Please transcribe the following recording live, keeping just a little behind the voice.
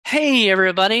Hey,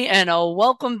 everybody, and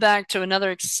welcome back to another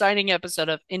exciting episode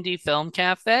of Indie Film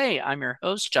Cafe. I'm your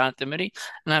host, Jonathan Moody,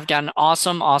 and I've got an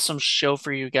awesome show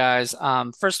for you guys.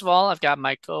 First of all, I've got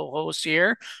my co-host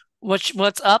here.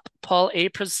 What's up, Paul A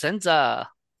Presenza,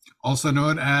 Also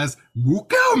known as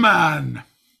Mukelman.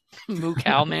 Moo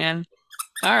Cow Man.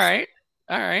 All right,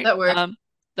 all right. That works.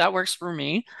 That works for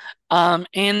me. And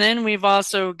then we've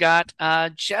also got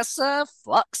Jessa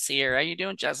Flux here. How you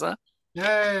doing, Jessa?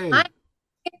 Hi, Yay.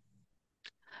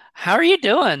 How are you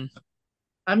doing?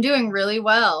 I'm doing really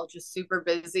well, just super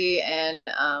busy and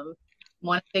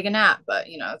want to take a nap, but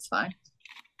it's fine.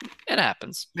 It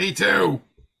happens. Me too.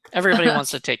 Everybody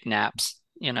wants to take naps.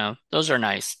 Those are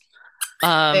nice. They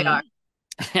are.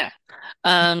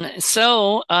 Um,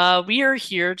 yeah. We are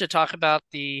here to talk about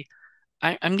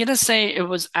I'm gonna say it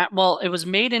was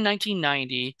made in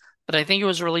 1990, but I think it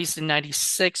was released in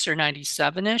 96 or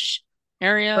 97-ish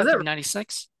area. I Was it think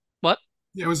 96. What?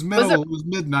 Yeah, it was was it middle, it was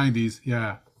mid 90s.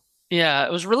 Yeah. Yeah,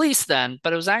 it was released then,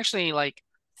 but it was actually like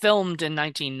filmed in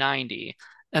 1990,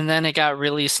 and then it got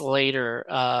released later.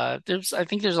 I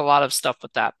think there's a lot of stuff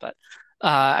with that, but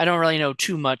I don't really know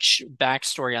too much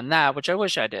backstory on that, which I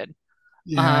wish I did.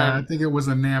 Yeah, I Um, think it was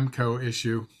a Namco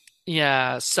issue.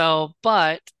 yeah,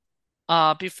 but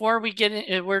before we get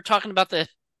in, we're talking about the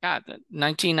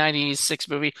 1996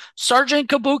 movie Sergeant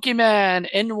Kabukiman,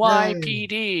 Yay.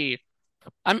 NYPD.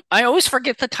 I always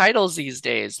forget the titles these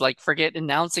days, like forget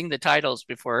announcing the titles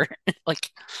before like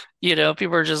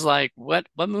people are just like, what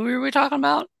movie are we talking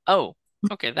about? Oh,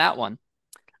 okay, that one.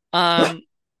 Um,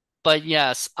 but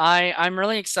yes, I'm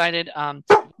really excited,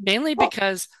 mainly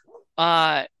because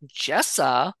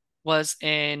Jessa was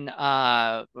in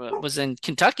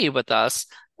Kentucky with us,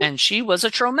 and she was a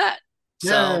Tromette.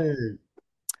 So Yay.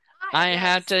 I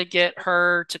had yes. to get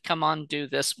her to come on do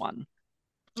this one,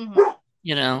 Mhm.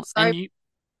 and Sorry.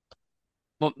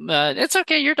 it's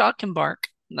okay. Your dog can bark.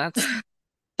 That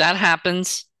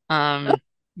happens.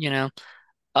 You know,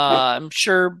 I'm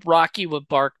sure Rocky would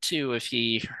bark too if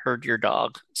he heard your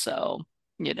dog. So,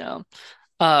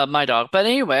 my dog. But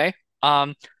anyway,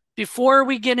 before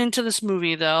we get into this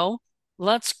movie though,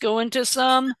 let's go into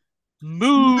some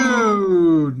music.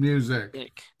 Mood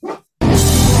music.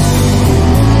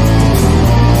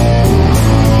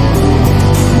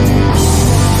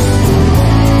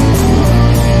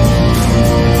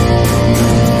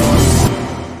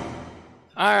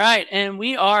 All right, and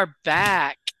we are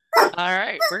back. All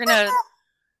right, we're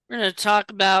gonna talk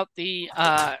about the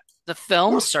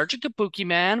film Sergeant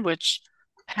Kabukiman, which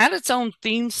had its own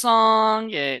theme song.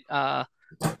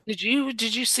 Did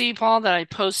you see, Paul, that I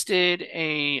posted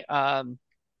a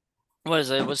what is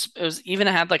it? It was even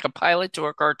had like a pilot to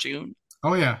a cartoon.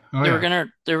 Oh yeah. Oh They were yeah. gonna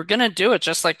they were gonna do it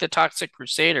just like the Toxic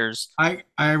Crusaders. I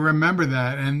remember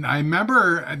that, and I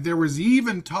remember there was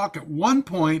even talk at one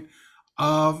point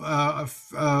of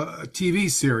a TV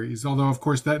series, although of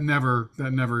course that never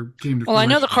came to Well, I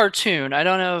know the fruition. cartoon. I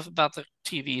don't know about the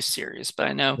TV series, but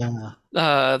I know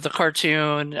Yeah. the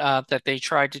cartoon that they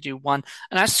tried to do one,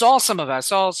 and I saw some of it. I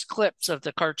saw clips of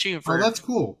the cartoon Oh, for that's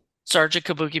cool. Sergeant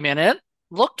Kabuki Man. It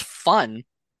looked fun.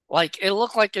 Like it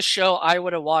looked like a show I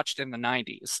would have watched in the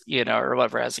 90s, or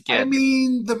whatever as a I kid.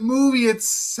 mean, the movie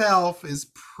itself is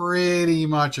pretty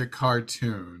much a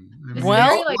cartoon. I It's mean, it's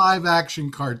very Well, a live action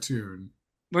cartoon.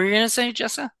 were you gonna say,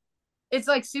 Jessa? it's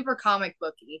like super comic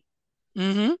booky.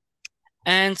 Mm-hmm.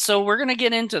 And so we're gonna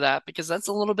get into that because that's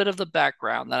a little bit of the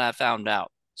background that I found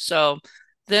out. So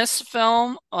this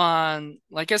film,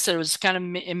 like I said, it was kind of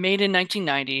made in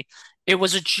 1990. It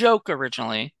was a joke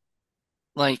originally.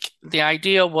 Like the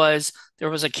idea was there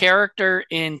was a character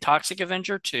in Toxic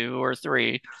Avenger 2 or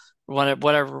 3,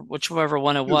 whichever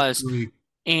one it It was was, really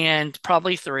and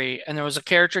probably 3, and there was a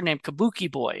character named Kabuki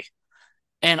Boy.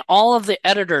 And all of the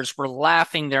editors were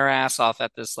laughing their ass off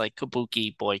at this like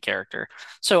Kabuki Boy character.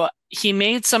 So he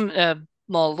made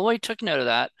well, Lloyd took note of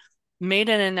that, made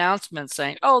an announcement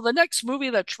saying, "Oh, the next movie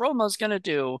that Troma's gonna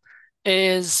do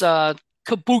is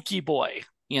Kabuki Boy,"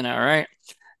 right?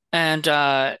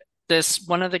 And this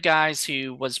one of the guys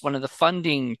who was one of the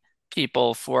funding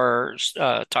people for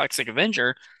Toxic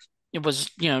Avenger, it was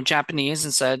Japanese,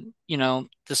 and said,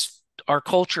 this our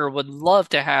culture would love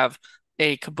to have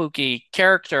a Kabuki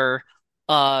character,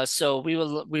 so we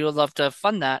would love to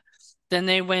fund that. Then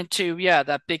they went to, yeah,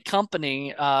 that big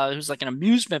company, who's like an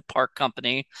amusement park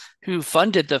company, who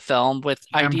funded the film with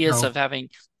ideas Namco. of having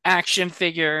action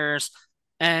figures,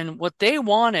 and what they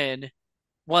wanted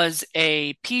was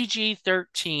a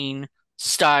PG-13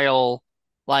 style,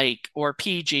 like, or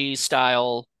PG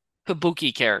style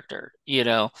Kabuki character,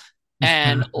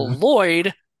 and I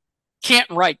Lloyd can't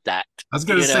write that, was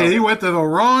going to say he went to the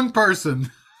wrong person.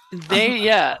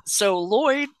 So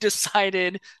Lloyd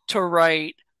decided to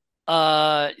write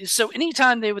so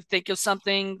anytime they would think of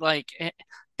something like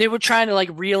they would try to like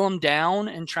reel him down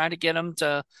and try to get him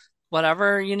to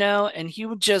whatever, and he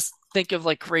would just think of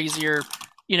like crazier,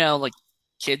 like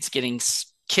kids getting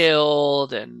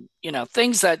killed and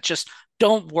things that just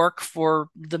don't work for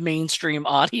the mainstream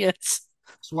audience.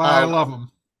 That's why I Um, love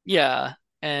them. yeah,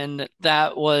 and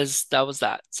that was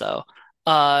that. So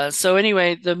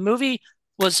anyway, the movie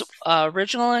was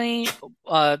originally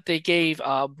they gave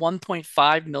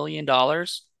 $1.5 million,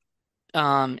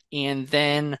 and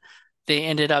then they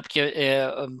ended up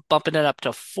bumping it up to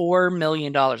 $4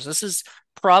 million. This is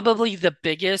probably the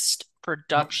biggest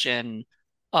production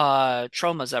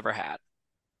Troma's ever had.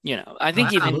 I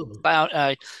think even Absolutely.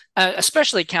 about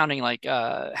especially counting like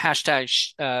hashtag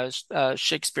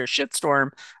Shakespeare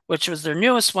shitstorm, which was their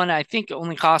newest one. I think it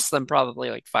only cost them probably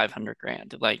like 500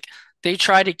 grand. Like they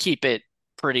try to keep it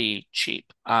pretty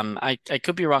cheap. I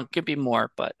could be wrong, could be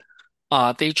more, but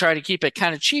they try to keep it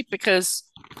kind of cheap because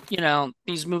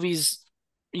these movies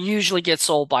usually get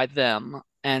sold by them,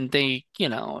 and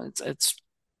it's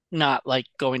not like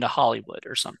going to Hollywood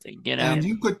or something. And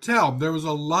you could tell there was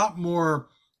a lot more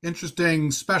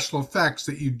interesting special effects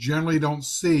that you generally don't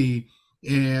see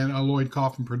in a Lloyd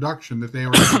Kaufman production that they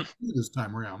were able to do this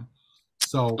time around.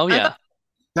 So Oh I thought yeah.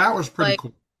 that was pretty like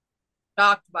cool.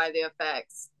 shocked by the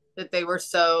effects that they were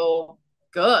so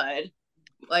good.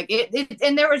 Like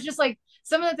and there was just like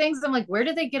some of the things I'm like, where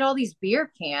did they get all these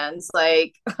beer cans?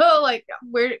 Like, oh, like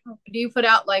where do you put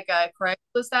out like a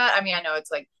Craigslist at? I mean, I know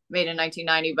it's like made in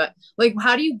 1990, but like,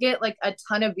 how do you get like a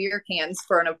ton of beer cans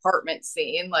for an apartment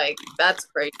scene? Like, that's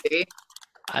crazy.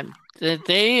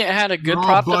 They had a good Oh,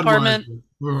 prop department.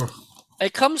 Budweiser. Ugh.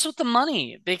 It comes with the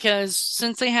money because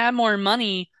since they had more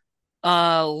money,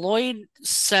 Lloyd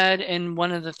said in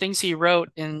one of the things he wrote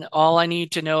in All I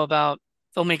Need to Know About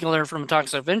Filmmaking Learn from a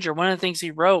Toxic Avenger, one of the things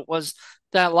he wrote was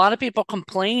that a lot of people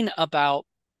complain about,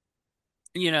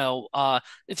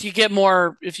 if you get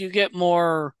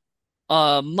more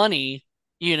money,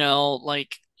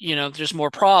 like, there's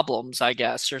more problems, I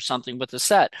guess, or something with the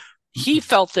set. He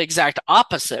felt the exact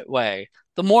opposite way.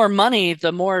 The more money,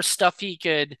 the more stuff he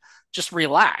could just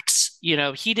relax.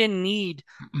 He didn't need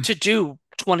to do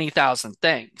 20,000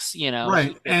 things. He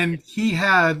Right. could. And he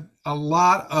had a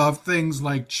lot of things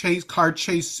like car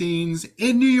chase scenes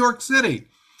in New York City,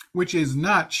 which is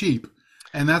not cheap.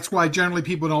 And that's why generally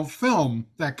people don't film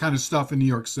that kind of stuff in New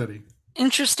York City.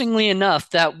 Interestingly enough,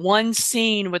 that one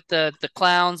scene with the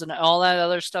clowns and all that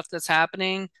other stuff that's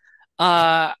happening,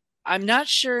 uh, I'm not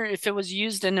sure if it was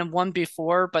used in one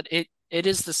before, but it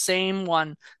is the same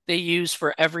one they use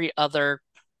for every other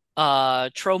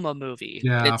Troma movie.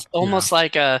 Yeah, It's yeah. almost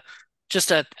like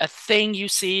just a thing you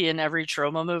see in every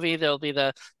Troma movie. There'll be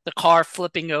the car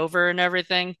flipping over and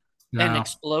everything and Yeah.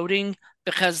 exploding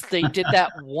because they did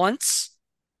that once.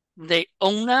 They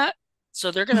own that,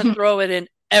 so they're gonna throw it in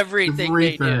everything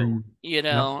they do, Everything.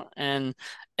 Yep. and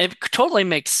it totally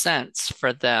makes sense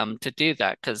for them to do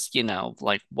that because,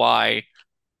 like why,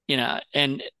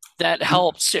 and that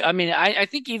helps. I mean, I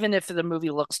think even if the movie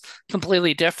looks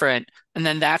completely different and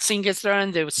then that scene gets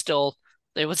thrown, they would still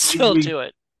We do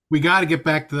it. we got to get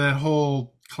back to that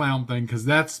whole clown thing because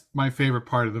that's my favorite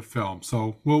part of the film.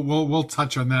 So we'll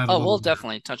touch on that a Oh, little we'll later.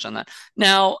 definitely touch on that.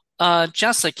 Now,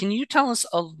 Jessa, can you tell us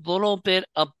a little bit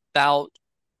about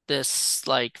this,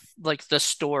 like the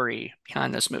story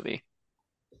behind this movie?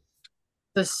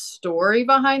 The story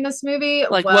behind this movie,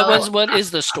 Like well, what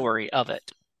is the story of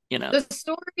it? You know. the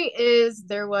story is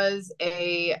there was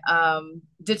a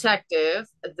detective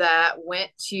that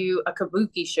went to a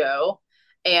kabuki show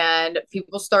and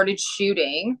people started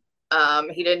shooting.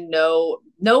 He didn't know,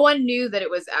 no one knew that it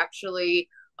was actually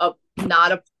a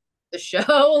not a the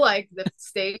show, like the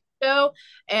stage show.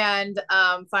 And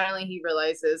finally he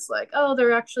realizes like, oh,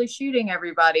 they're actually shooting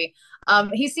everybody.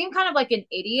 He seemed kind of like an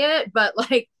idiot, but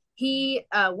like he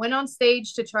went on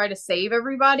stage to try to save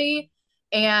everybody,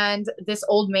 and this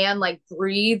old man like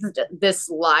breathed this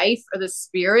life or the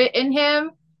spirit in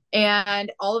him,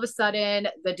 and all of a sudden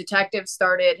the detective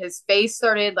started, his face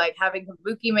started like having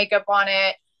kabuki makeup on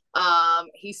it.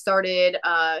 He started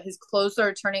his clothes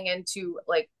started turning into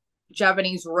like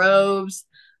Japanese robes,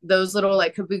 those little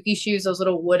like kabuki shoes, those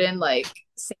little wooden like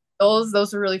sandals,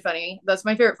 those are really funny. That's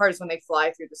my favorite part, is when they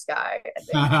fly through the sky, I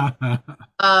think.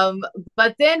 Um,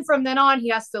 but then from then on, he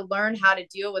has to learn how to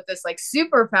deal with this like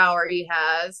superpower he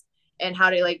has and how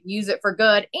to like use it for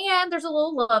good. And there's a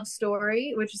little love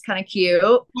story, which is kind of cute.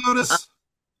 Lotus.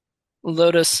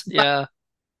 Lotus, But yeah.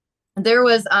 there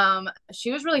was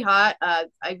she was really hot. I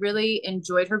really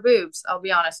enjoyed her boobs, I'll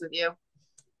be honest with you.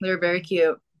 They were very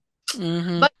cute.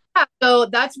 Hmm. But yeah, so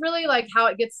that's really like how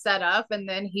it gets set up, and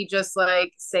then he just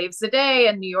like saves the day,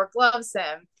 and New York loves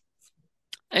him.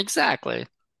 Exactly.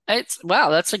 It's wow,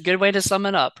 that's a good way to sum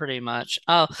it up, pretty much.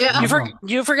 Oh, Yeah. Yeah.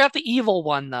 you forgot the evil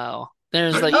one though.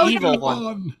 There's The the Oh evil evil one.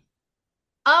 one.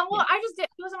 Well, I just did.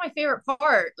 It wasn't my favorite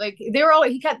part. Like they were all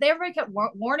he kept. Everybody kept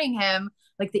warning him,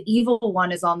 like the evil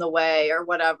one is on the way or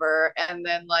whatever. And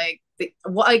then like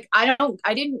I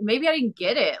didn't. Maybe I didn't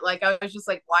get it. Like I was just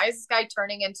like, why is this guy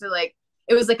turning into like?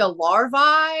 It was like a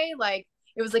larvae. Like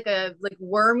it was like a like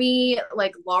wormy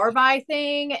like larvae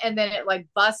thing, and then it like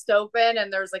bust open,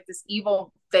 and there's like this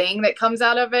evil thing that comes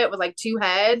out of it with like two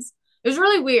heads. It was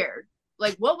really weird.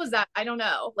 Like what was that? I don't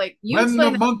know. Like you When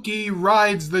the explained. monkey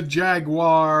rides the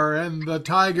jaguar and the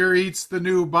tiger eats the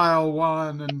nubile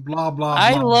one and blah blah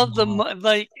I blah love blah.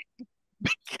 like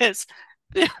because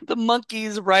the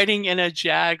monkey's riding in a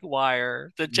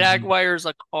jaguar. The Mhm. jaguar's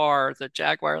a car. The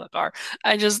jaguar is a car.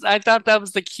 I thought that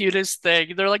was the cutest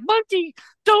thing. They're like, monkey,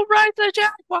 don't ride the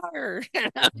jaguar.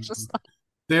 And I was just like,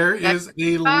 There Like, is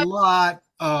a lot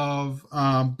of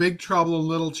Big Trouble in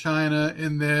Little China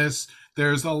in this.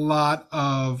 There's a lot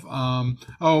of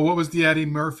oh, what was the Eddie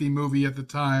Murphy movie at the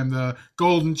time? The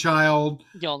Golden Child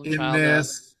Golden in Child, yeah.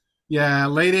 this. Yeah,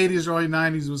 late 80s, early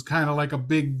 90s was kind of like a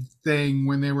big thing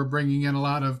when they were bringing in a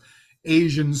lot of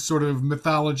Asian sort of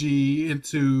mythology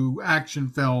into action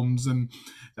films. And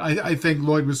I think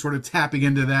Lloyd was sort of tapping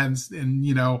into that. And,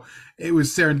 you know, it was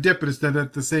serendipitous that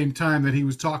at the same time that he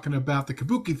was talking about the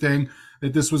Kabuki thing,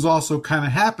 that this was also kind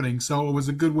of happening. So it was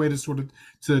a good way to sort of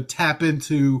to tap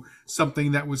into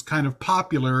something that was kind of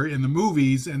popular in the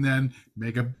movies and then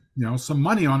make a some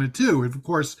money on it too. And of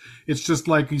course, it's just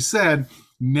like you said,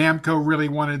 Namco really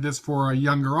wanted this for a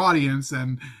younger audience,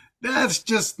 and that's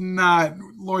just not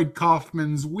Lloyd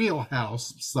Kaufman's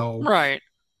wheelhouse. So Right.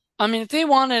 I mean, if they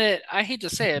wanted it, I hate to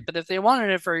say it, but if they wanted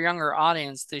it for a younger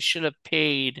audience, they should have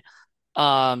paid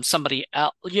somebody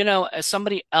else, as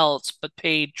somebody else, but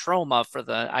paid Troma for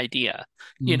the idea,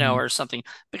 mhm. or something.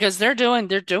 Because they're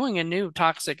doing a new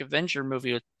Toxic Avenger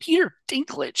movie with Peter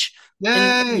Dinklage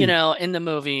Yay! in the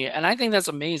movie, and I think that's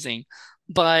amazing.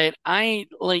 But I'm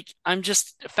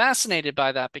just fascinated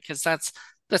by that because that's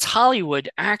Hollywood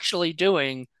actually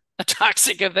doing a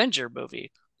Toxic Avenger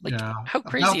movie. Like, Yeah, how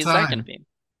crazy about is that going to time. be?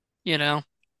 You know?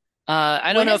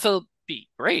 I don't when know is if it'll be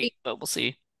great, but we'll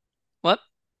see. What?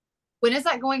 when is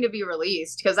that going to be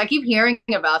released? Because I keep hearing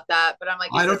about that, but I'm like,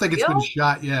 I is don't it think it's been real?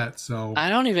 shot yet. So I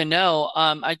don't even know.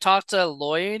 I talked to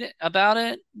Lloyd about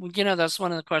it. That's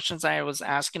one of the questions I was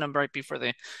asking him right before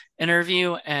the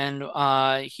interview, and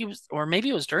he was, or maybe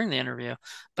it was during the interview,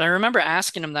 but I remember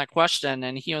asking him that question,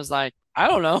 and he was like, "I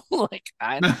don't know." Like,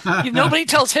 nobody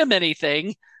tells him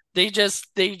anything. They just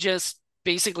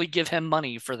basically give him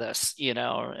money for this,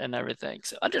 and everything.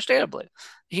 So understandably,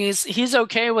 he's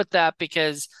okay with that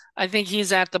because I think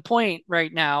he's at the point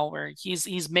right now where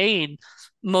he's made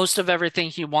most of everything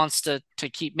he wants to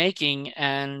keep making.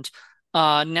 And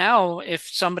now if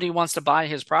somebody wants to buy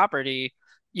his property,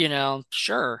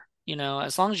 sure,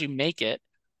 as long as you make it.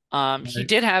 He right.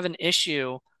 did have an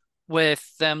issue with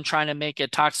them trying to make a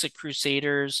Toxic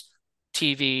Crusaders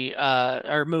TV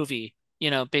or movie,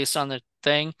 based on the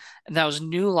thing. And that was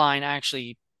New Line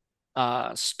actually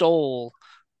stole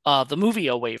the movie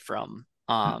away from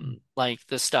like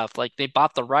the stuff. Like they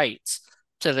bought the rights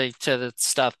to the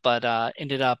stuff, but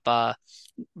ended up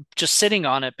just sitting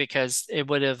on it because it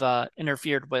would have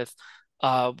interfered with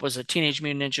was it Teenage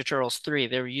Mutant Ninja Turtles 3.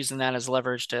 They were using that as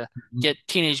leverage to get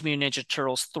Teenage Mutant Ninja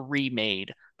Turtles 3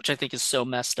 made, which I think is so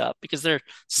messed up because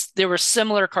they were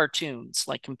similar cartoons,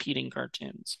 like competing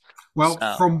cartoons. Well,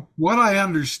 So, from what I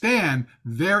understand,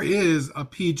 there is a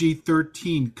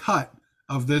PG-13 cut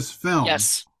of this film.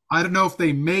 yes. I don't know if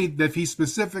they made that, if he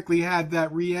specifically had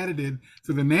that re-edited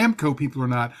for the Namco people or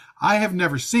not. I have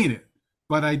never seen it,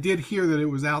 but I did hear that it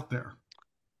was out there.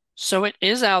 So it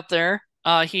is out there.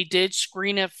 He did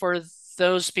screen it for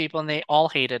those people and they all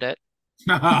hated it.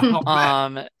 I'll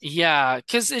bet. Yeah,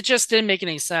 because it just didn't make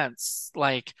any sense.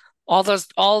 Like all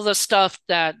the stuff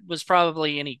that was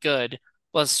probably any good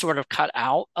was sort of cut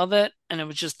out of it, and it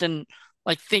was just didn't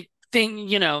like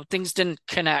things didn't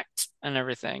connect and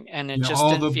everything, and it Yeah, just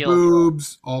all didn't the feel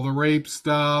boobs, all the rape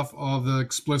stuff, all the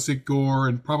explicit gore,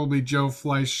 and probably Joe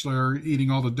Fleischer eating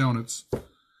all the donuts.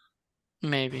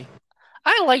 maybe.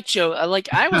 I like Joe.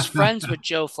 I was friends with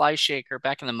Joe Flyshaker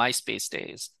back in the MySpace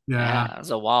days. Yeah, Yeah, it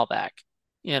was a while back,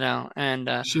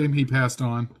 and shame he passed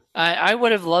on. I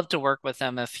would have loved to work with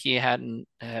him if he hadn't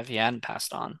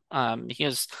passed on. He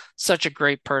was such a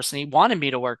great person. He wanted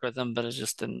me to work with him, but it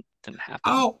just didn't happen.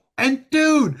 Oh, and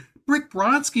dude, Rick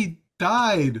Bronsky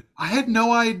died. I had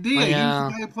no idea. He was the Yeah.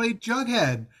 guy who played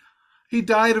Jughead. He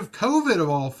died of COVID of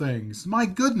all things. My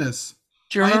goodness.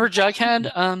 Do you I had remember no Jughead,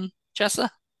 idea. Jessa?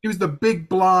 He was the big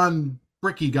blonde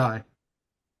bricky guy.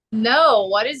 No,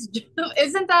 what is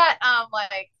isn't that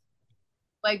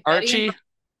like Betty and Archie?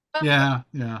 Veronica? Yeah,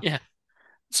 yeah. Yeah.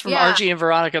 It's from Yeah. Archie and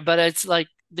Veronica, but it's like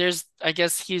there's I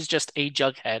guess he's just a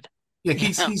Jughead. Yeah,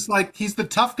 You know? he's the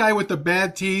tough guy with the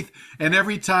bad teeth, and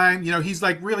every time, he's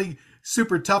like really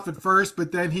super tough at first,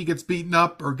 but then he gets beaten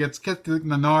up or gets kicked in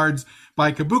the nards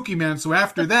by Kabukiman. So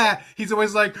after that, he's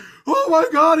always like, "Oh my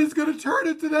God, he's gonna turn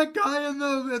into that guy in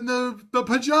the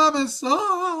pajamas!"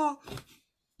 Oh,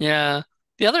 Yeah.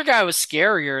 The other guy was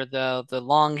scarier though, the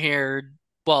long-haired,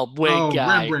 well, wig oh,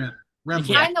 guy. Rembrandt, Yeah.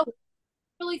 Rembrandt. Kind of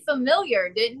really familiar,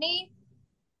 didn't he?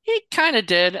 He kind of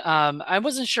did. I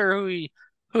wasn't sure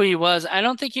who he was. I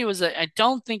don't think he was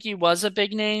a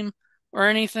big name or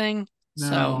anything. So,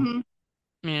 No,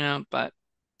 Mhm. but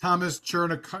Thomas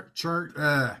Cernkovich,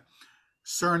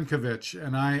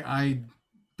 and I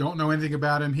don't know anything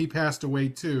about him. He passed away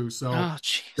too. So oh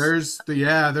jeez. there's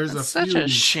That's a such a few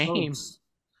shame. folks.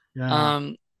 Yeah.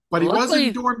 Um, But he was in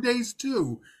luckily, Dorm Days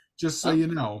too, just so oh, you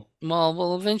know. well,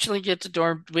 we'll eventually get to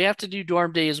dorm. We have to do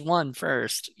dorm days one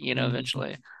first,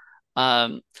 eventually. Mhm.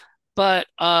 Um, but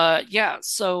yeah,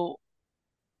 so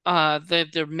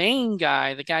the main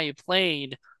guy, the guy who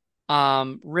played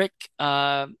Rick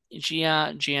Gianassi,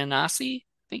 I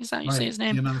think is how you say Right, his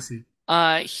name. Giannissi.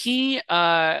 Uh he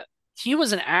uh he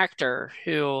was an actor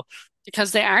who,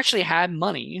 because they actually had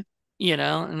money,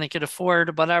 and they could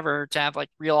afford whatever to have like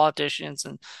real auditions,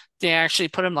 and they actually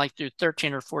put him like through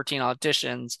 13 or 14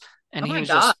 auditions, and Oh he my was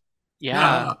God. just,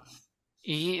 yeah. Ah,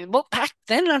 Well, back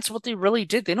then that's what they really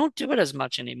did. They don't do it as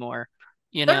much anymore.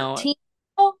 You know, 13.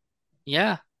 Oh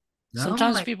yeah. yeah.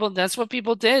 Sometimes my. people, that's what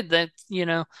people did. I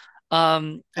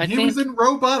And he was think in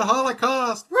Robot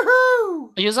Holocaust.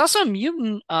 Woohoo! he was also a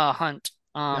mutant hunt.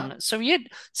 Yeah. So he had,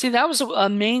 see, that was a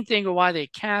main thing of why they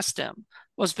cast him,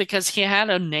 was because he had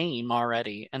a name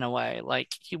already in a way.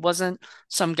 Like he wasn't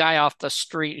some guy off the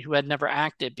street who had never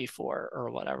acted before or Yeah.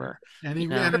 whatever. And You he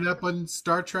know, ended up on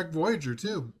Star Trek Voyager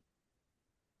too.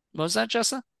 what was that,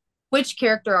 Jessa? Which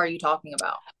character are you talking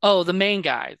about? Oh, the main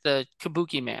guy, the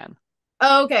Kabuki man.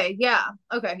 Oh, okay, yeah.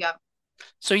 Okay, yeah.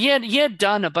 So he had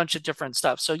done a bunch of different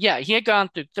stuff. So yeah, he had gone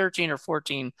through 13 or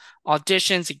 14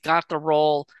 auditions. He got the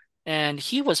role, and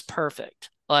he was perfect.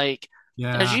 Like,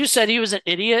 as Yeah. you said, he was an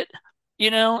idiot,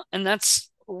 and that's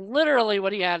literally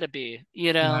what he had to be.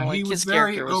 Yeah. He Like was his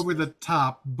very character was over the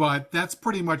top, but that's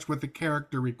pretty much what the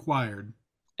character required.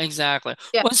 exactly.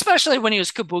 Yeah. Well, especially when he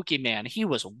was Kabuki Man, he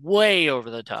was way over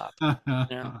the top, you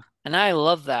know, and I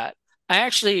love that. I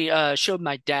actually showed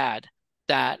my dad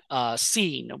that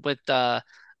scene with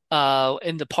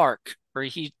in the park where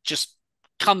he just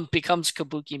come becomes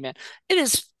Kabuki Man. It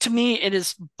is, to me, it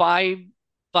is by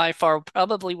far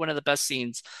probably one of the best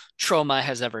scenes Troma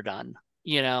has ever done.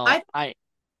 I I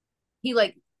He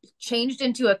like changed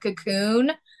into a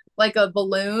cocoon, like a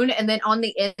balloon, and then on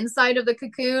the inside of the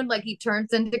cocoon, like he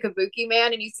turns into Kabuki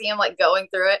Man, and you see him like going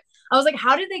through it. I was like,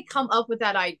 how did they come up with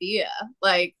that idea?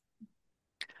 Like,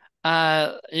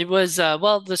 It was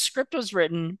well, the script was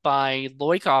written by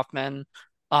Lloyd Kaufman,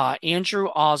 Andrew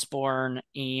Osborne,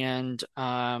 and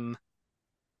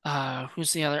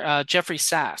who's the other? Jeffrey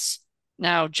Sass.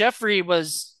 Now, Jeffrey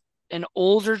was an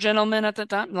older gentleman at the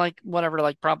time, like whatever,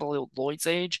 like probably Lloyd's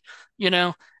age, you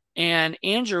know, and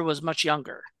Andrew was much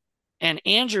younger. And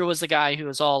Andrew was the guy who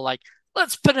was all like,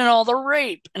 let's put in all the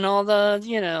rape and all the,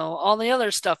 all the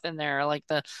other stuff in there, like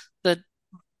the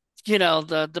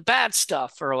the bad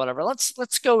stuff or whatever.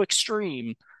 Let's go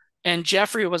extreme. And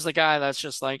Jeffrey was the guy that's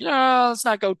just like, no, let's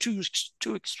not go too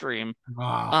extreme.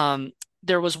 Wow. Um,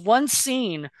 there was one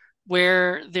scene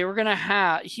where they were gonna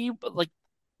have he like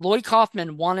Lloyd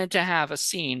Kaufman wanted to have a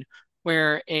scene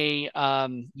where it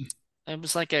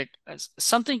was like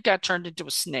something got turned into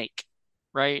a snake,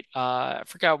 right? I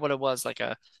forgot what it was, like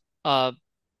a uh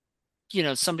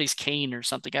somebody's cane or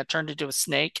something got turned into a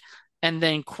snake and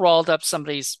then crawled up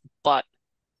somebody's butt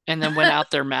and then went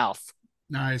out their mouth.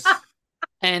 Nice.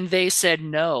 And they said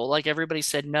no, like everybody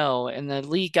said no. And the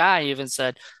lead guy even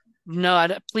said, no,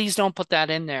 please don't put that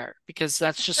in there because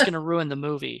that's just going to ruin the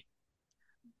movie.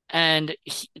 And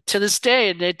to this day,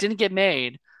 it didn't get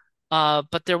made.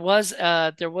 But there was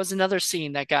another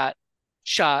scene that got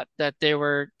shot that they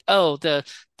were, the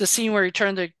scene where he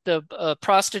turned the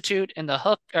prostitute and the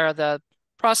hook, or the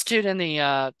prostitute and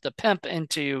the pimp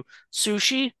into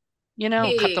sushi, cut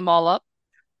hey, them all up.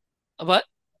 What?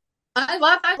 I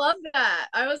love that.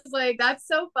 I was like, that's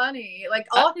so funny. Like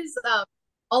Uh,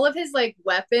 all of his like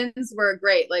weapons were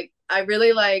great. Like I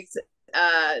really liked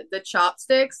the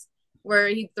chopsticks where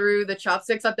he threw the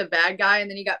chopsticks at the bad guy and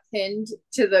then he got pinned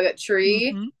to the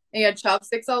tree Hmm. and he had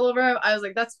chopsticks all over him. I was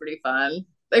like, that's pretty fun.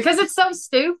 Because it's so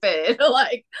stupid.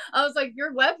 Like, I was like,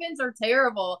 your weapons are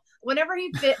terrible. Whenever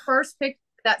he first picked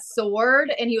that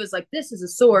sword and he was like, this is a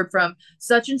sword from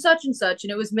such and such and such,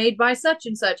 and it was made by such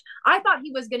and such. I thought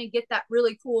he was going to get that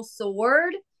really cool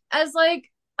sword as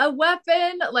like a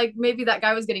weapon, like maybe that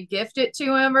guy was going to gift it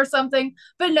to him or something,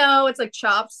 but no, it's like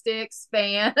chopsticks,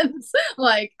 fans,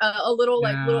 like a little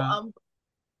like little Yeah.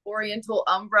 oriental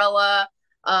umbrella,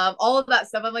 all of that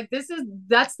stuff. I'm like, those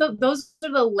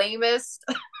are the lamest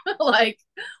like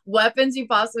weapons you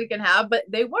possibly can have, but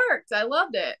they worked. I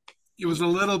loved it. It was a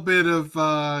little bit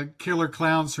of killer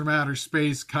clowns from outer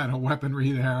space kind of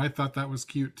weaponry there. I thought that was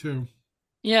cute too.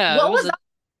 Yeah, it What was was a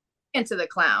I into the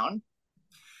clown?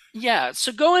 yeah.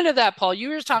 So go into that, Paul. You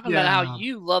were talking about how Yeah.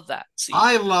 you love that scene.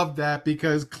 I love that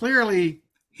because clearly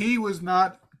he was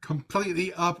not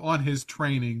completely up on his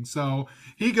training. So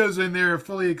he goes in there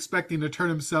fully expecting to turn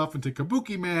himself into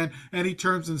Kabuki Man, and he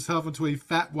turns himself into a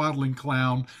fat waddling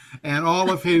clown, and all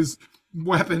of his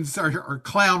weapons are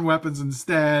clown weapons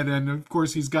instead. And of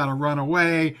course, he's got to run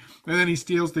away, and then he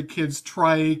steals the kid's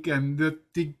trike, and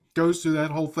he goes through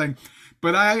that whole thing.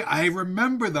 But I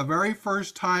remember the very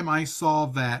first time I saw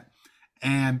that,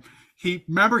 and he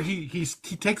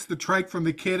takes the trike from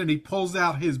the kid and he pulls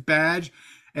out his badge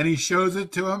and he shows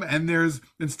it to him, and there's,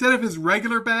 instead of his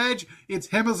regular badge, it's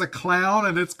him as a clown,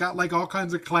 and it's got like all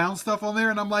kinds of clown stuff on there,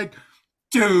 and I'm like,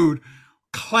 dude,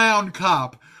 Clown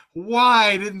Cop,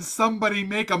 why didn't somebody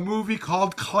make a movie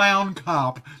called Clown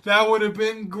Cop? That would have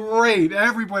been great.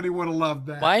 Everybody would have loved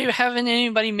that. Why haven't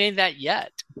anybody made that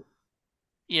yet?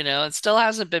 It still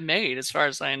hasn't been made, as far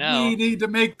as I know. We need to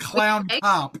make Clown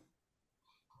Cop.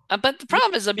 But the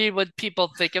problem is, I mean, what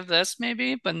people think of this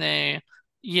maybe when they,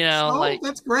 So like,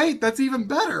 that's great. That's even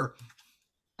better.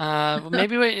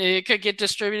 maybe it could get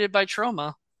distributed by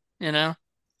Troma, you know.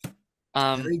 There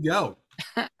Um, you go.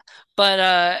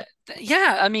 but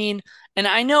yeah, I mean, and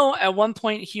I know at one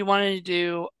point he wanted to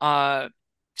do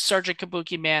Sergeant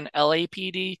Kabuki Man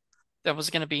LAPD, that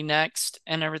was going to be next,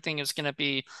 and everything is going to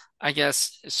be, I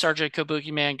guess, Sergeant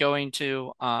Kabuki Man going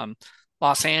to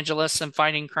Los Angeles and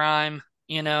fighting crime,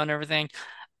 and everything.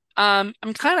 I'm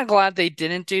kind of glad they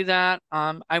didn't do that.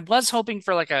 I was hoping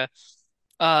for like a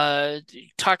uh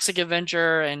Toxic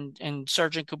Avenger and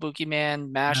Sergeant Kabuki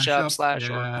Man mashup Mashup. slash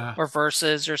Yeah. or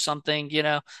verses or something,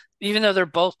 even though they're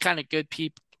both kind of good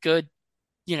people, good,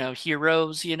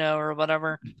 heroes, or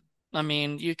whatever. I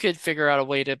mean, you could figure out a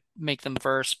way to make them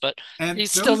verse, but And they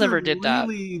still those are never did that.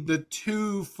 really the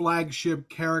two flagship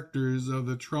characters of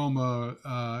the Troma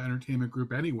Entertainment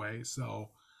Group, anyway. So,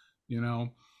 you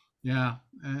know, yeah.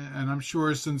 And I'm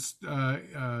sure since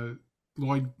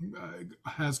Lloyd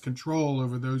has control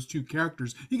over those two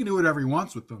characters, he can do whatever he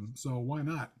wants with them. So why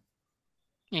not?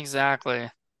 Exactly.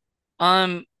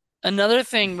 Um, Another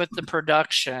thing with the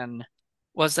production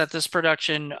was that this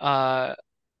production,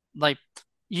 like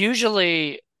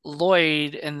usually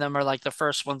Lloyd and them are like the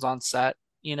first ones on set,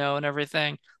 and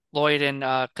everything. Lloyd and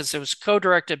because it was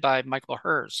co-directed by Michael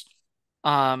Hers.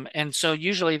 And so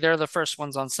usually they're the first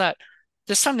ones on set.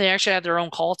 This time they actually had their own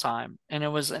call time, and it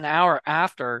was an hour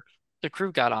after the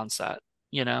crew got on set,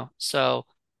 So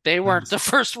they weren't the Nice.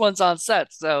 first ones on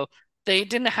set, so they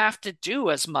didn't have to do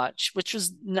as much, which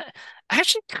was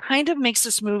actually kind of makes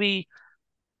this movie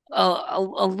a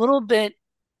little bit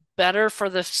better for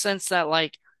the sense that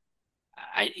like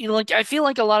I feel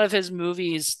like a lot of his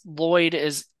movies, Lloyd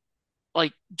is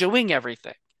like doing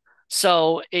everything.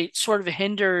 So it sort of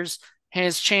hinders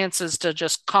his chances to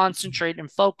just concentrate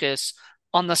and focus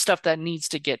on the stuff that needs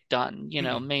to get done,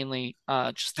 mainly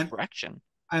just And direction.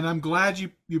 and I'm glad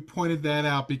you pointed that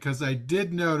out because I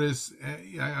did notice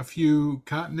a few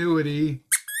continuity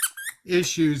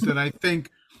issues that I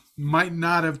think might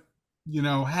not have,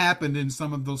 happened in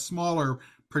some of those smaller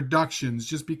productions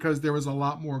just because there was a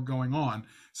lot more going on.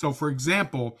 So, for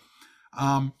example,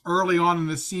 early on in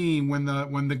the scene when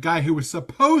the guy who was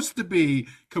supposed to be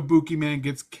Kabuki Man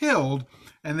gets killed,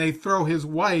 and they throw his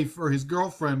wife or his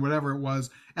girlfriend, whatever it was,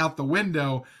 out the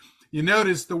window. You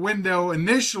notice the window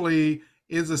initially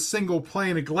is a single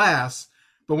pane of glass,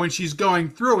 but when she's going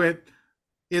through it,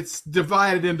 it's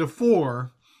divided into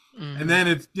four, and Hmm. then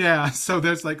it's, yeah. So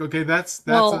there's like, okay, that's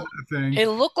a Well, thing. it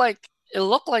looked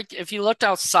like if you looked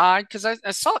outside, because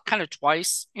I saw it kind of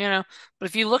twice, but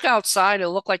if you look outside, it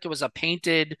looked like it was a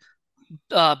painted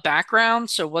background,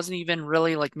 so it wasn't even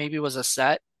really like maybe it was a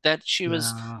set that she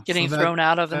was Yeah. So getting thrown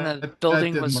out of, and the that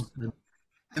building didn't was look good.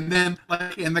 And then,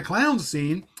 like in the clown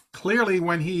scene, clearly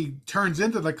when he turns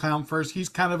into the clown first, he's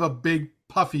kind of a big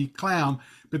puffy clown.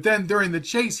 But then during the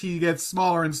chase, he gets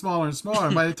smaller and smaller and smaller.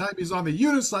 And by the time he's on the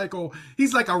unicycle,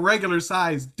 he's like a regular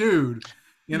sized dude,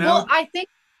 you Well, know? I think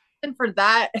for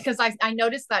that, because I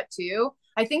noticed that too.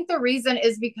 I think the reason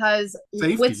is because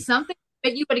with Safety. something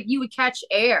that you would catch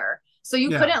air, so you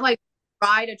Yeah. couldn't like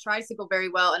ride a tricycle very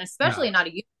well, and especially No. not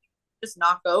a just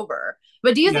knock over.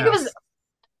 But do you think it was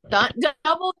Yes.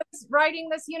 double riding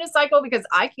this unicycle? Because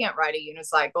I can't ride a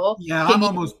unicycle. Yeah, Can I'm you?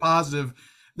 almost positive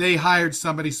they hired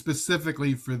somebody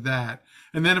specifically for that.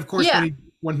 And then, of course, Yeah,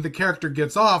 when the character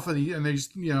gets off and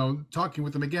they're talking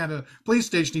with him again at a police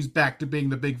station, he's back to being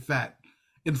the big fat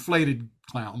inflated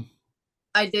clown.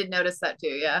 I did notice that too.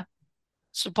 Yeah.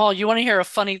 So, Paul, you want to hear a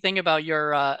funny thing about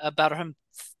your about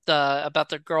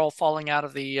the girl falling out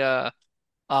of the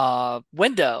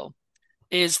window?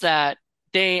 Is that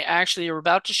they actually were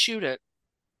about to shoot it,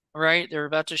 right? They were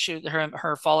about to shoot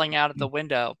her falling out of the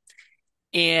window.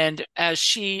 And as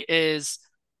she is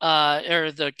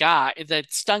or the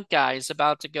stunt guy is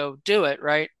about to go do it,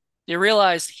 right? They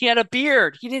realized he had a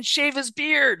beard. He didn't shave his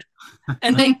beard.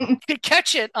 And they could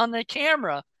catch it on the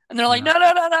camera. And they're like, Yeah. no,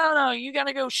 no, no, no, no, you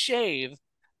gotta go shave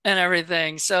and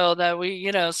everything. So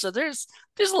that so there's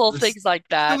little There's, things like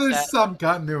so that there's that some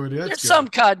continuity. That's there's good. some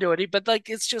continuity, but like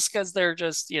it's just because they're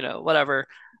just, whatever.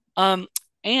 Um,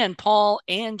 and Paul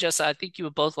and Jessa, I think you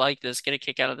would both like this, get a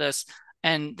kick out of this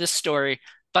and this story.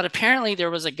 But apparently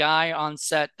there was a guy on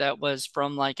set that was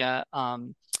from like a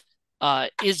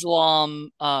Islam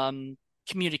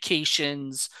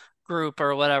communications group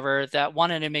or whatever that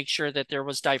wanted to make sure that there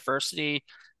was diversity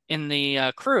in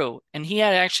the crew. And he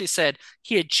had actually said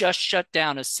he had just shut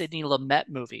down a Sidney Lumet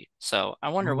movie. So I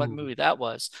wonder what Ooh, movie that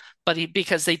was. But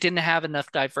because they didn't have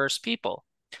enough diverse people.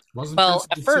 wasn't Well,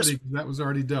 at Principal City first, because that was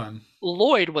already done.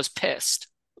 Lloyd was pissed.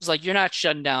 It was like, you're not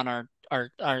shutting down our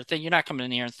thing. You're not coming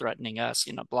in here and threatening us,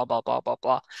 blah, blah, blah, blah,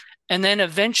 blah. And then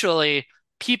eventually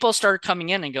people started coming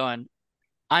in and going,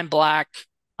 I'm black,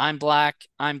 I'm black,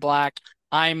 I'm black,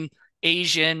 I'm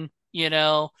Asian,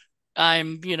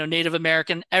 I'm Native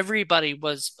American. Everybody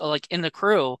was like in the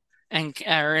crew and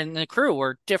or in the crew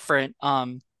were different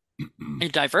in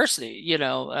diversity,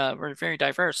 were very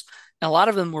diverse. And a lot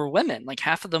of them were women, like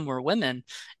half of them were women.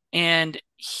 And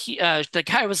the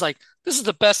guy was like, "This is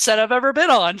the best set I've ever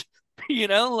been on."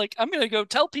 Like I'm gonna go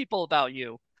tell people about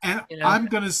you. And You know, I'm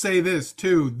going to say this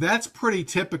too. That's pretty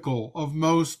typical of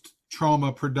most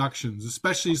trauma productions,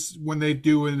 especially when they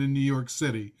do it in New York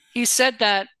City. he said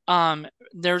that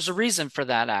there's a reason for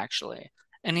that actually,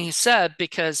 and he said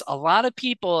because a lot of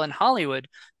people in Hollywood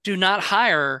do not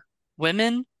hire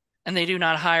women and they do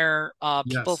not hire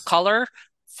people of Yes. color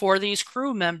for these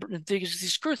crew members,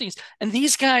 these crew things, and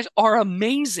these guys are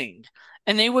amazing,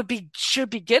 and they should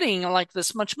be getting like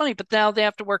this much money, but now they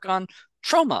have to work on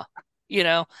Troma, you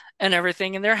know, and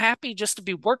everything, and they're happy just to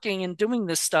be working and doing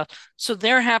this stuff, so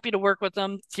they're happy to work with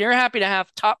them. They're happy to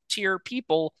have top tier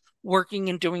people working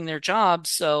and doing their jobs.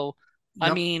 So, I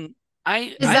Yep. mean,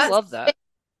 I Is I that love that.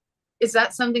 is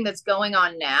that something that's going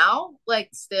on now? Like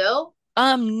still?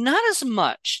 Not as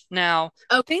much now.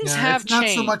 Oh, Things Yeah, have it's not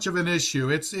so much changed. of an issue.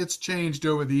 It's changed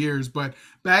over the years, but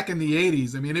back in the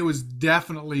 80s, I mean, it was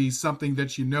definitely something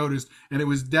that you noticed, and it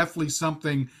was definitely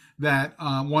something that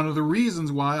one of the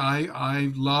reasons why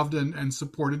I loved and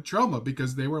supported Troma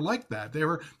because they were like that. They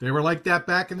were like that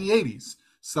back in the 80s.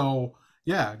 So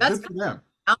yeah, that's good for them.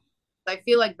 I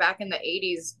feel like back in the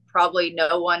 80s, probably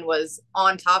no one was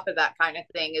on top of that kind of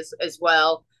thing as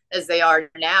well as they are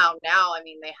now. Now, I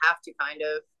mean, they have to kind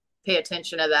of pay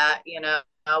attention to that.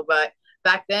 But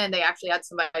back then, they actually had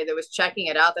somebody that was checking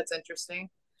it out. That's interesting.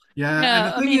 Yeah, and the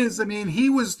Yeah, I thing mean, is, I mean, he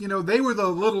was, they were the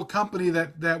little company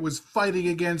that was fighting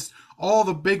against all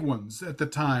the big ones at the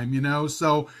time.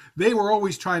 So they were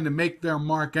always trying to make their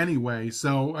mark anyway.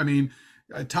 So I mean,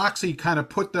 Toxie kind of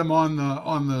put them on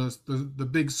the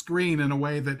big screen in a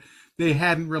way that they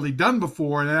hadn't really done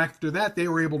before, and after that, they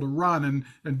were able to run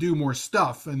and do more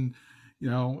stuff, and it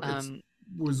um,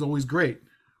 was always great.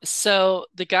 so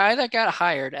the guy that got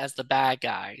hired as the bad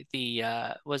guy, the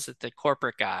was it the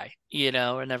corporate guy,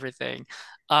 and everything,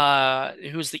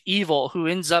 who's the evil, who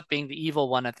ends up being the evil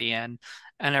one at the end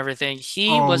and everything.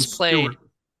 Oh, Stewart,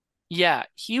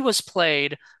 He was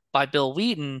played by Bill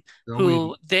Wheaton, Bill who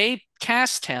Wheaton. they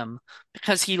cast him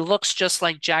because he looks just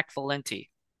like Jack Valenti,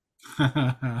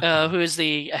 who is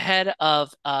the head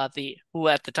of who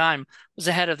at the time was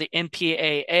the head of the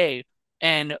MPAA,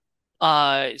 and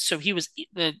so he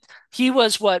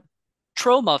was what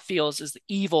Troma feels is the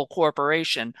evil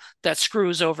corporation that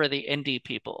screws over the indie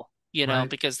people, Right.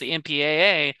 because the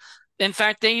MPAA, in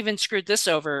fact, they even screwed this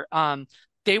over.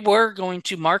 They were going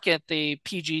to market the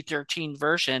PG-13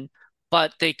 version,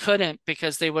 but they couldn't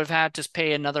because they would have had to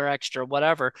pay another extra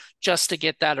whatever just to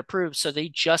get that approved. So they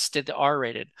just did the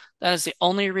R-rated. That is the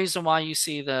only reason why you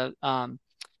see the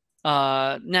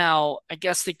now I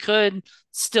guess they could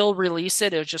still release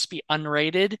it. It would just be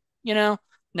unrated, you know.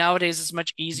 Nowadays it's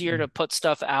much easier to put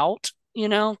stuff out, you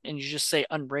know, and you just say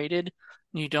unrated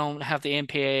and you don't have the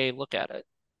MPAA look at it,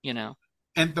 you know.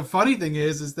 And the funny thing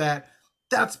is that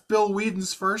that's Bill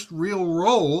Whedon's first real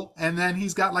role, and then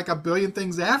he's got like a billion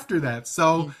things after that.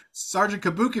 So Mm. Sergeant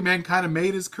Kabukiman kind of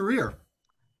made his career.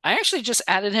 I actually just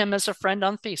added him as a friend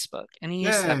on Facebook and he Yay.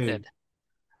 accepted.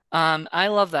 I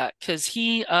love that because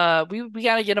we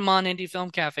gotta get him on Indie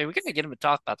Film Cafe. We gotta get him to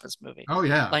talk about this movie, Oh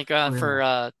yeah. like Oh yeah.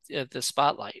 for the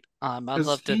spotlight. I'd Because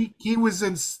love to. he was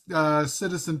in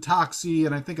Citizen Toxie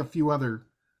and I think a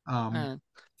um Uh,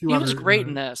 few he was other great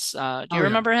in this. Do you oh yeah.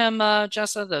 remember him,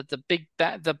 Jessa, the big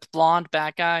the blonde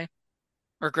bat guy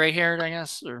or gray haired, I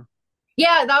guess, or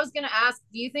Yeah, that was gonna ask.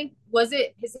 Do you think was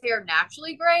it his hair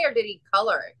naturally gray or did he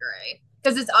color it gray?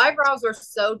 Because his eyebrows were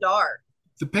so dark.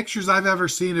 The pictures I've ever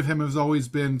seen of him has always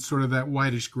been sort of that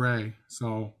whitish gray.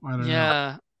 So I don't know.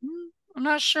 yeah, I'm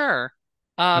not sure.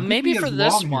 I think he Maybe for has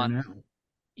this long hair one, now.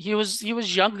 he was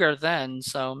younger then,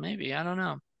 so maybe I don't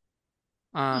know.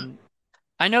 Um,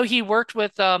 I know he worked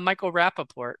with Michael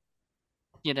Rappaport,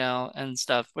 you know, and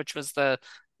stuff, which was the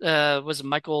was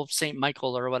Michael St.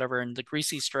 Michael or whatever in the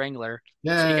Greasy Strangler.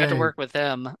 So he got to Yay. work with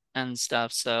him and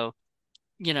stuff. So,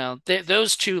 you know,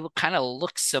 those two kind of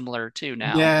look similar too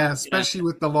now, Yeah, you know. especially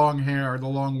with the long hair, the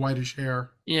long whitish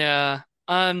hair. Yeah.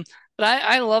 But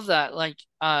I love that. Like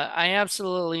I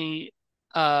absolutely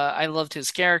I loved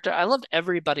his character. I loved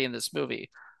everybody in this movie.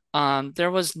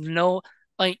 There was no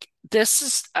like this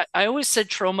is I always said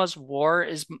Troma's War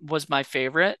is was my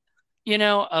favorite, you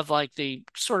know, of like the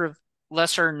sort of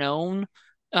lesser known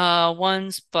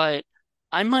ones, but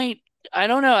I might I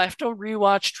don't know, I have to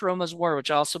rewatch Troma's War,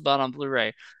 which I also bought on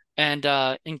Blu-ray and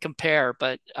compare,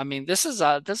 but I mean this is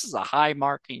a high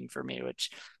marking for me, which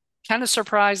kind of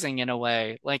surprising in a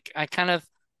way. Like I kind of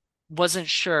wasn't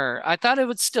sure. I thought it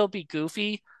would still be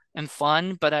goofy and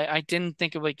fun, but I didn't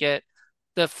think it would get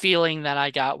the feeling that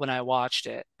I got when I watched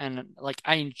it. And like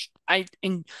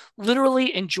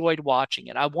literally enjoyed watching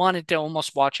it. I wanted to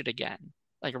almost watch it again,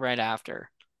 like right after.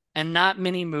 And not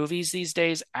many movies these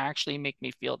days actually make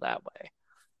me feel that way,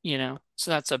 you know?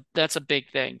 So that's a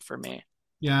big thing for me.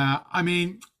 Yeah, I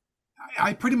mean,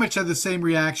 I pretty much had the same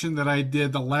reaction that I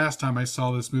did the last time I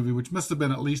saw this movie, which must have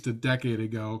been at least a decade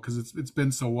ago because it's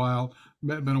been so while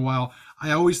been a while.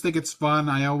 I always think it's fun.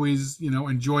 I always,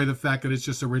 enjoy the fact that it's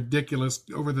just a ridiculous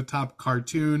over the top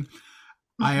cartoon.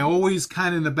 I always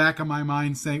kind of in the back of my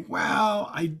mind saying, well,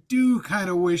 I do kind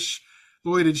of wish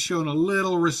Lloyd had shown a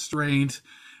little restraint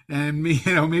and me,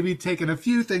 maybe taken a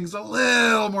few things a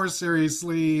little more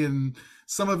seriously and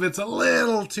some of it's a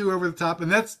little too over the top.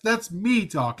 And that's me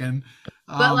talking.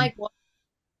 But Um,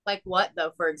 like what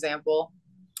though, for example?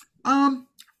 um,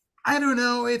 I don't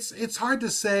know. It's hard to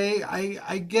say.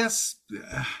 I guess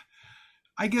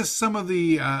some of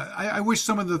the I wish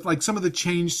some of the some of the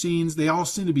change scenes they all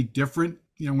seem to be different.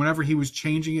 Whenever he was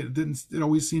changing it, it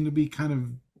always seemed to be kind of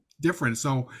different.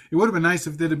 So it would have been nice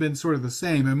if it had been sort of the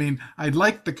same. I mean, I'd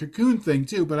like the cocoon thing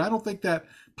too, but I don't think that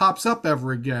pops up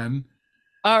ever again.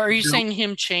 Are you You know, saying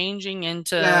him changing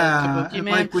into yeah, Kabuki and Man?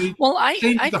 like we Well,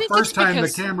 changed I it the think it's first time, the because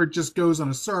camera just goes on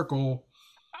a circle.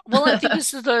 well, I think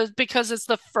it's the because it's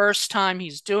the first time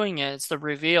he's doing it. It's the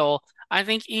reveal. I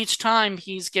think each time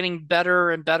he's getting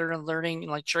better and better and learning,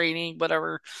 like training,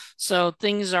 whatever. So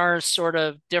things are sort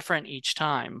of different each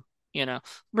time, you know.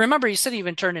 Remember, he said he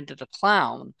even turned into the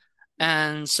clown.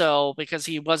 And so because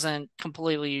he wasn't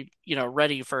completely, you know,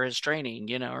 ready for his training,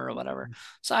 you know, or whatever.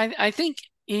 So I think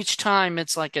each time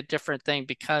it's like a different thing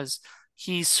because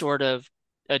he's sort of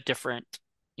a different,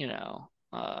 you know,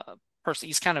 person.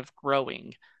 He's kind of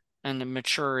growing and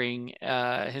maturing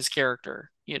his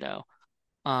character, you know.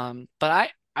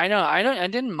 But I know I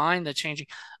didn't mind the changing.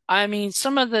 I mean,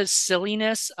 some of the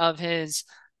silliness of his,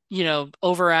 you know,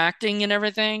 overacting and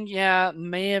everything, yeah,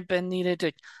 may have been needed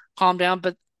to calm down,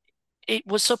 but it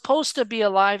was supposed to be a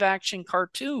live action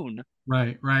cartoon.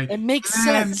 Right, right. It makes And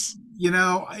sense.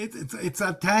 it's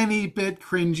a tiny bit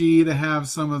cringy to have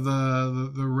some of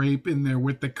the rape in there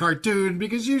with the cartoon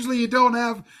because usually you don't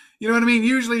have, you know what I mean?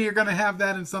 Usually you're going to have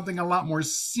that in something a lot more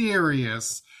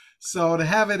serious. So to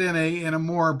have it in a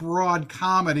more broad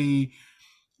comedy,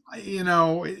 I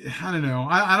don't know.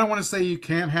 I don't want to say you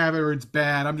can't have it or it's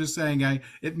bad. I'm just saying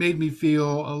it made me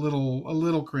feel a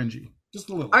little cringy, just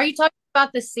a little. Are you talking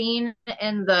about the scene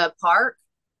in the park,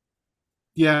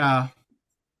 Yeah.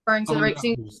 referring to Oh, the rape yeah.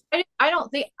 scene? I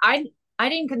don't think I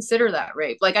didn't consider that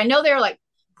rape. Like I know they were like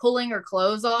pulling her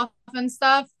clothes off and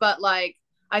stuff, but like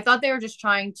I thought they were just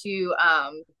trying to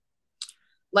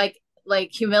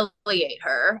like humiliate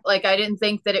her. Like I didn't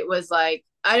think that it was like,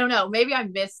 I don't know, maybe I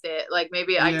missed it. Like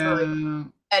maybe I totally Yeah.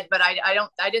 did, but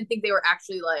I didn't think they were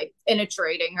actually like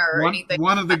penetrating her or One anything.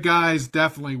 one of the guys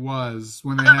definitely was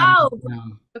when they had Oh, him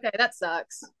down. okay, that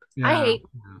sucks. I Yeah. hate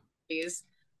these.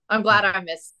 I'm glad I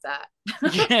missed that.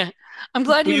 Yeah, I'm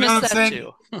glad Well, you you know what missed I'm that saying?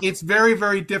 too. It's very,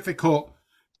 very difficult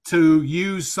to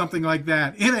use something like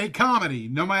that in a comedy,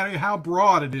 no matter how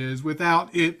broad it is,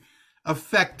 without it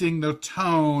affecting the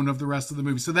tone of the rest of the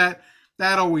movie. So that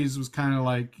always was kind of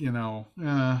like,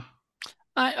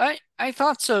 I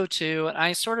thought so too, and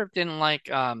I sort of didn't like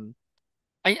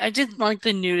I didn't like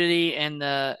the nudity and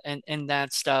and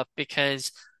that stuff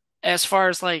because as far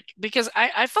as like because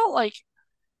I felt like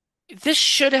this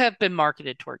should have been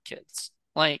marketed toward kids,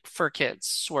 like for kids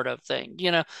sort of thing.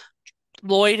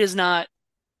 Lloyd is not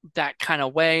that kind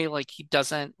of way. Like he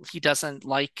doesn't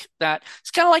like that.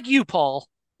 It's kind of like you, Paul.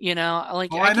 Like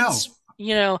oh, I I can,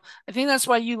 know. I think that's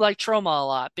why you like Troma a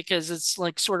lot because it's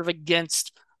like sort of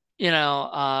against,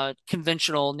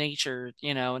 conventional nature,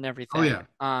 and Oh everything. yeah,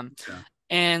 yeah.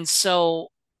 And so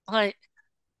like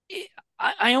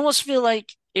I almost feel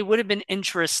like it would have been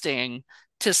interesting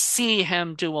to see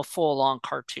him do a full-on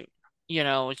cartoon,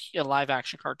 a live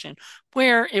action cartoon,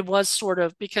 where it was sort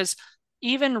of because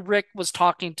even Rick was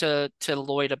talking to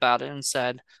Lloyd about it and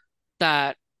said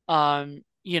that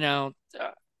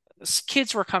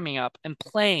kids were coming up and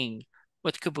playing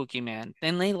with Kabuki Man,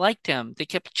 and they liked him. They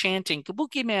kept chanting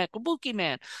Kabuki Man, Kabuki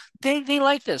Man. They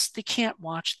like this. They can't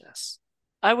watch this.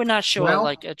 I would not show it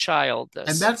like Well, a child and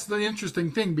this. that's the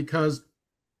interesting thing because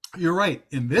you're right.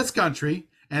 In this country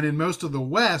and in most of the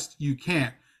West, you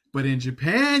can't. But in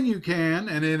Japan, you can.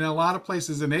 And in a lot of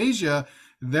places in Asia,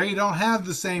 they don't have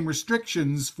the same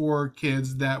restrictions for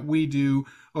kids that we do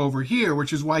over here,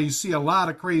 which is why you see a lot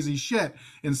of crazy shit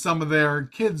in some of their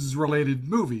kids related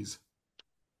movies.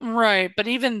 Right, but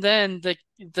even then,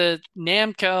 the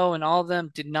Namco and all of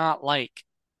them did not like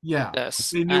Yeah. this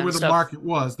They knew where and the stuff. market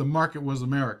was. The market was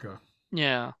America.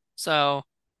 Yeah, so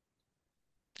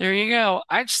there you go.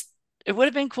 It would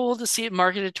have been cool to see it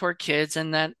marketed toward kids,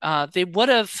 and that they would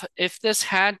have, if this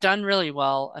had done really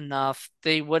well enough,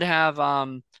 they would have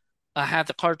had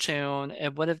the cartoon.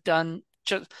 It would have done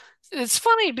just. It's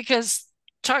funny because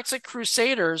Toxic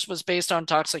Crusaders was based on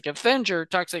Toxic Avenger.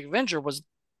 Toxic Avenger was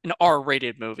an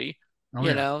R-rated movie, Oh,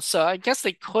 yeah. so I guess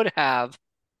they could have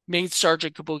made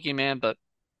Sergeant Kabuki Man, but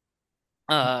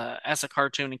as a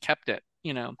cartoon and kept it,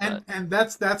 And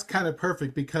but that's kind of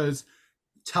perfect because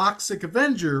Toxic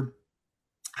Avenger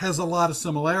has a lot of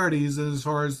similarities as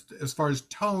far as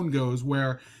tone goes,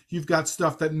 where you've got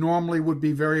stuff that normally would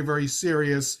be very, very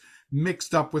serious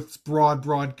mixed up with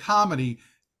broad comedy,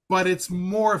 but it's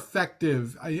more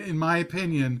effective, in my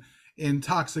opinion, in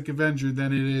Toxic Avenger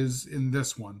than it is in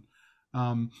this one.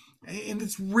 And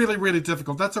it's really, really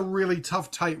difficult. That's a really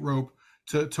tough tightrope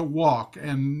to walk,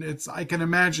 and it's I can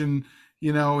imagine,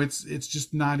 it's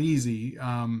just not easy.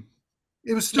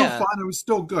 It was still yeah. fun. It was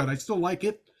still good. I still like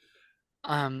it.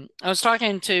 I was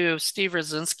talking to Steve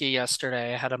Rosinski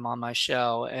yesterday. I had him on my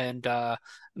show and Oh,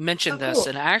 mentioned this. cool.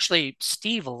 And actually,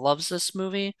 Steve loves this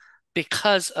movie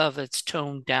because of its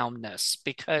toned downness,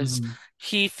 because Mhm.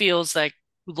 he feels like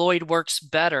Lloyd works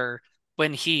better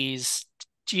when he's,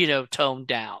 toned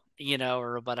down,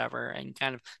 or whatever, and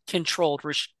kind of controlled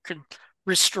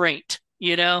restraint,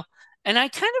 And I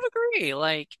kind of agree.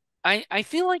 Like, I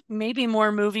feel like maybe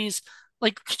more movies.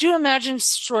 Like, could you imagine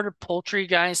sort of poultry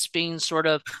guys being sort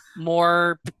of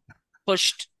more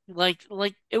pushed? Like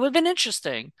it would have been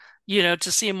interesting,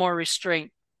 to see more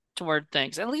restraint toward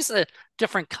things, at least a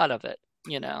different cut of it.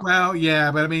 Well,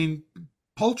 yeah, but I mean,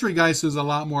 Poultrygeist is a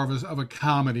lot more of a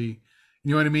comedy.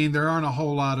 You know what I mean? There aren't a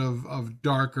whole lot of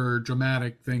darker,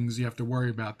 dramatic things you have to worry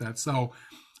about that. So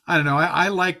I don't know. I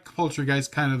like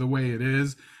Poultrygeist kind of the way it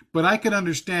is, but I can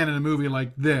understand in a movie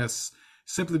like this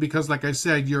simply because, like I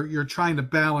said, you're trying to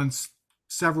balance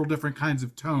several different kinds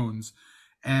of tones,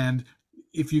 and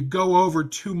if you go over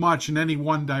too much in any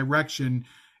one direction,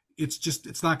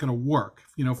 it's not going to work.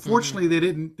 Hmm. Fortunately, they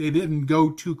didn't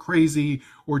go too crazy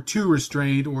or too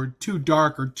restrained or too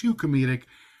dark or too comedic,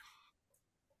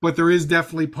 but there is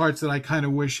definitely parts that I kind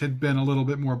of wish had been a little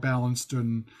bit more balanced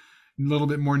and a little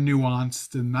bit more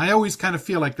nuanced. And I always kind of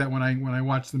feel like that when I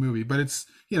watch the movie. But it's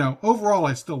overall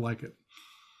I still like it.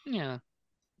 Yeah.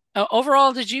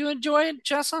 Overall, did you enjoy it,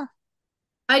 Jessa?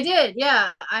 I did.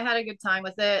 Yeah. I had a good time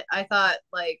with it. I thought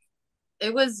like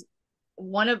it was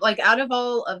one of like out of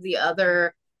all of the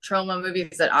other trauma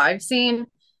movies that I've seen,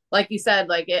 like you said,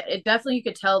 like it definitely, you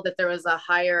could tell that there was a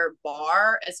higher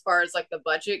bar as far as like the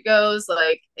budget goes.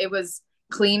 Like it was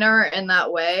cleaner in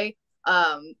that way.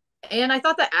 Um, and I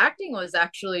thought the acting was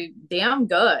actually damn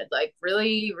good, like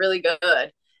really, really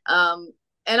good. Um,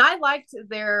 and I liked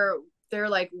their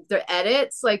like their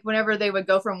edits, like whenever they would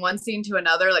go from one scene to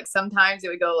another, like sometimes it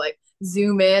would go like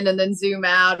zoom in and then zoom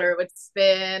out, or it would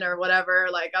spin or whatever.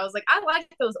 Like I was like, I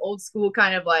like those old school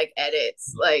kind of like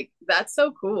edits. Like that's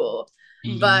so cool.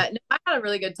 Hmm. But no, I had a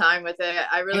really good time with it.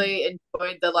 I And really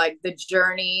enjoyed the like the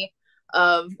journey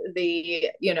of the,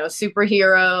 you know,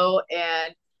 superhero,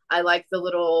 and I like the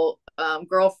little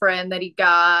girlfriend that he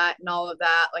got and all of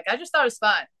that. Like I just thought it was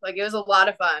fun. Like it was a lot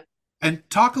of fun. and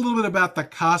talk a little bit about the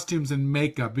costumes and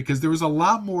makeup because there was a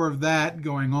lot more of that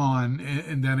going on,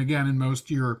 and then again in most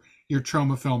of your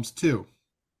Troma films too.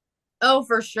 Oh,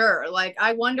 for sure. Like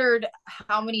I wondered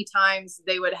how many times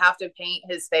they would have to paint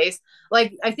his face.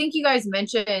 Like I think you guys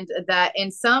mentioned that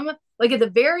in some, like at the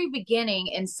very beginning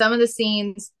in some of the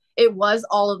scenes it was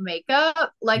all of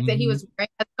makeup, like that he Hmm. was wearing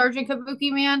as Sergeant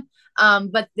Kabuki Man.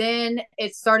 But then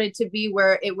it started to be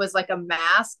where it was like a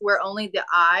mask where only the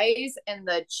eyes and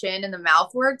the chin and the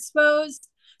mouth were exposed.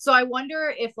 So I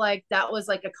wonder if like that was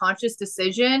like a conscious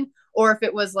decision, or if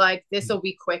it was like this will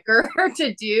be quicker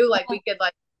to do. Like we could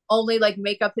like only like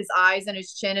make up his eyes and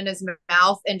his chin and his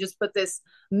mouth and just put this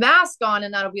mask on,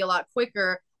 and that'll be a lot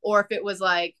quicker. Or if it was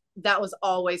like that was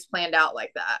always planned out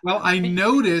like that. Well, I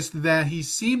noticed that he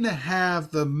seemed to have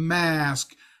the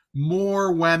mask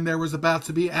more when there was about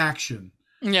to be action.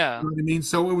 Yeah. You know what I mean?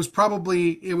 So it was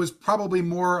probably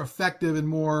more effective and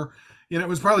more, it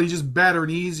was probably just better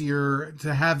and easier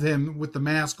to have him with the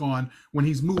mask on when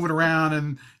he's moving around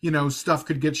and stuff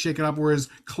could get shaken up. Whereas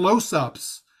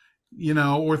close-ups,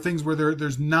 or things where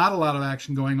there's not a lot of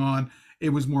action going on, it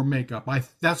was more makeup.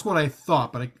 That's what I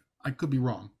thought, but I could be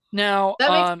wrong. Now,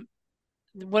 That makes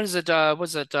what is it?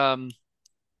 Was it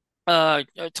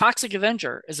Toxic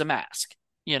Avenger is a mask,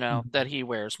 that he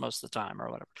wears most of the time or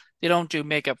whatever. They don't do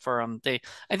makeup for him.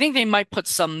 I think they might put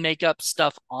some makeup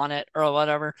stuff on it or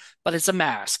whatever, but it's a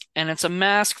mask, and it's a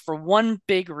mask for one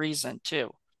big reason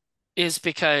too, is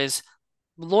because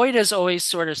Lloyd has always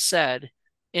sort of said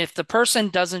if the person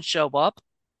doesn't show up,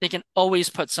 they can always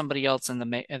put somebody else in the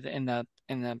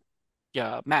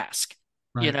mask,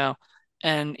 you Right. know.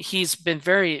 And he's been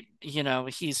very,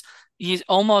 he's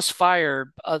almost fired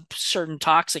certain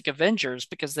toxic Avengers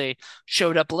because they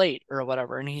showed up late or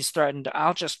whatever, and he's threatened,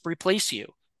 I'll just replace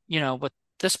you, with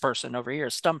this person over here,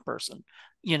 stump person,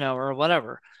 or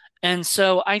whatever. And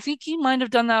so I think he might have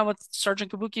done that with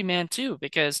Sergeant Kabuki Man too,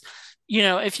 because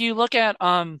if you look at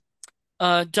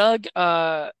Doug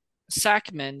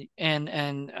Sackman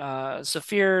and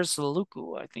Zafir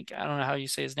Zaluku, I think, I don't know how you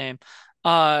say his name.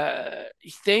 Uh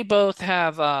they both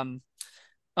have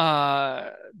uh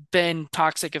been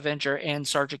Toxic Avenger and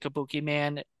Sergeant Kabuki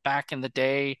Man back in the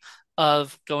day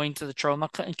of going to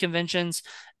the conventions,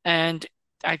 and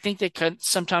I think they could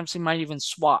sometimes they might even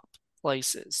swap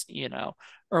places,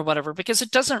 or whatever, because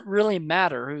it doesn't really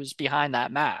matter who's behind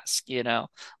that mask.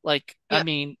 Like, I yeah.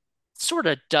 mean, sort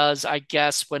of does, I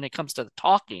guess, when it comes to the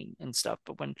talking and stuff,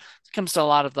 but when it comes to a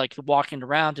lot of like the walking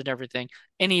around and everything,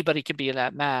 anybody could be in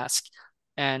that mask,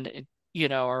 and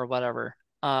or whatever.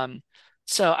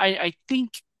 So I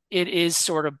think it is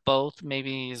sort of both.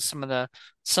 Maybe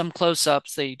some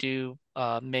close-ups they do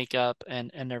makeup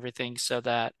and everything so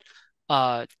that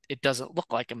it doesn't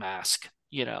look like a mask,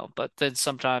 but then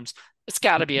sometimes it's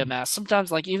got to be a mask.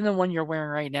 Sometimes, like even the one you're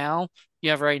wearing right now, you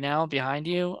have right now behind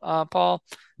you, Paul,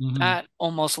 Hmm. that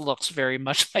almost looks very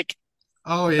much like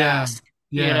Oh a yeah, mask,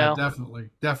 you yeah, know? definitely,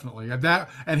 definitely.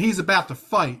 And he's about to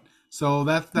fight, so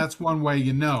that's one way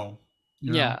you know.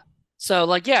 You know. Yeah. So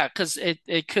like yeah, because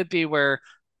it could be where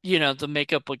the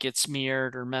makeup would get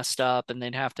smeared or messed up, and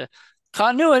they'd have to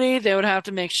continuity. They would have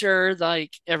to make sure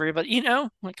like everybody,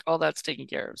 like all that's taken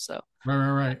care of. So Right,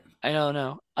 right, right. I don't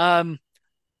know.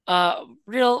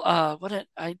 Real what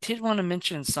I did want to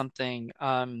mention something.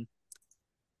 I'll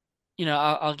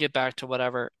get back to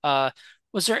whatever.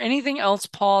 Was there anything else,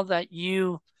 Paul, that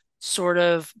you sort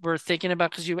of were thinking about?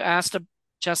 Because you asked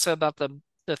Jessa about the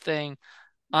thing.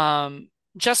 Um,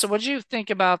 Jessa, what did you think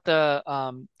about the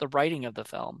writing of the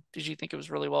film? Did you think it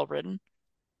was really well written?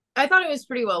 I thought it was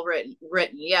pretty well written.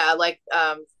 Yeah, like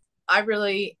I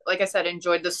really, like I said,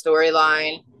 enjoyed the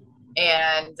storyline.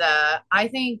 And I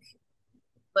think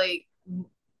like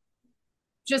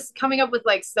just coming up with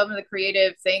like some of the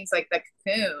creative things, like the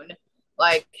cocoon,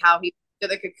 like how he did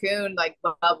the cocoon like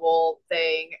bubble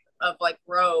thing of like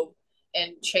robe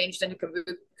and changed into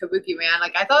Kabuki Man.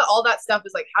 Like I thought all that stuff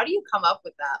was like, how do you come up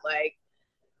with that? Like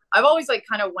I've always like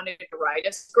kind of wanted to write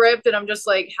a script, and I'm just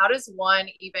like, how does one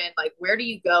even like, where do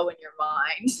you go in your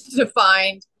mind to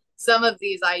find some of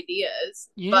these ideas?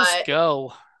 You just But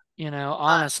go, uh,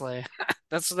 honestly.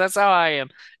 That's how I am.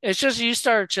 It's just you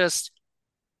start just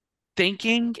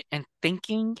thinking and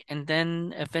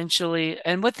then eventually,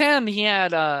 and with him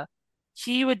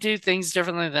he would do things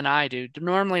differently than I do.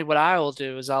 Normally what I will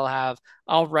do is I'll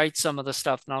write some of the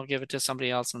stuff and I'll give it to somebody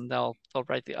else and they'll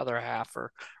write the other half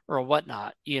or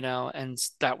whatnot, and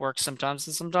that works sometimes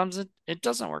and sometimes it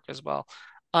doesn't work as well.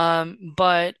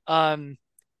 But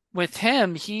with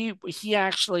him, he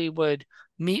actually would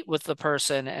meet with the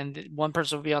person, and one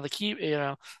person would be on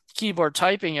the keyboard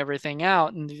typing everything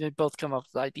out, and they both come up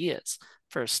with ideas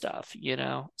for stuff,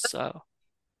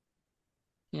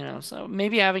 so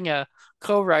maybe having a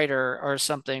co-writer or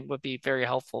something would be very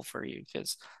helpful for you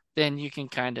because then you can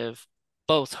kind of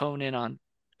both hone in on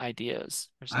ideas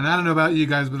or And I don't something. know about you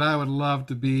guys, but I would love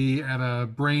to be at a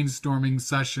brainstorming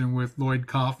session with Lloyd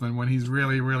Kaufman when he's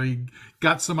really, really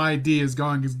got some ideas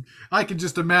going. 'Cause I can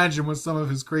just imagine what some of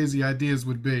his crazy ideas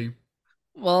would be.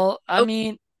 Well, I oh,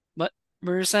 mean, what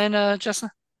were you saying,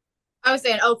 Jessica? I was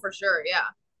saying, oh, for sure, yeah.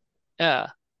 Yeah.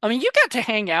 I mean, you got to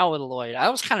hang out with Lloyd. I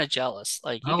was kind of jealous.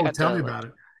 Like Oh, tell me about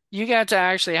it. you got to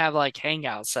actually have like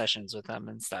hangout sessions with him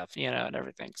and stuff, and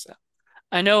everything. So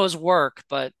I know it was work,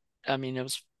 but I mean it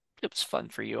was fun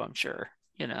for you, I'm sure,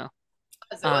 you know.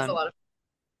 It was a Um lot of.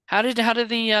 how did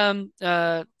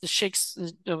the Shakes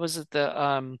was it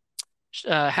the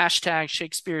hashtag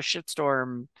Shakespeare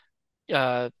shitstorm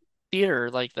uh theater,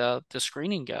 like the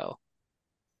screening go?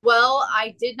 Well,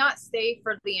 I did not stay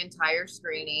for the entire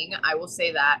screening. I will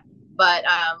say that, but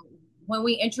when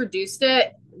we introduced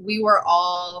it, we were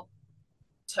all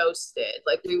toasted.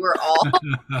 Like we were all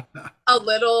a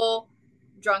little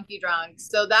drunky drunk.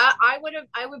 So that I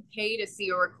would pay to see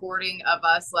a recording of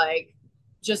us like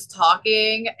just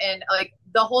talking and like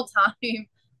the whole time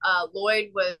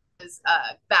Lloyd was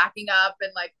backing up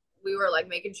and like we were like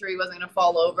making sure he wasn't gonna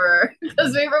fall over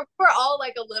because we're all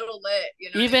like a little lit, you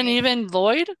know what I mean? Even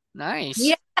Lloyd?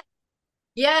 Yeah, Nice.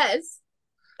 yes.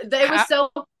 It was Ha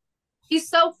so he's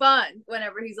so fun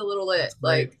whenever he's a little lit. That's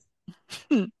great.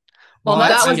 Like well, Well, that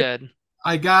that's was good.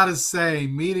 I gotta say,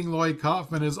 meeting Lloyd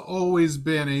Kaufman has always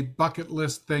been a bucket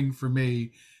list thing for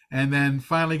me. And then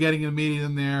finally getting to meet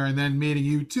him there, and then meeting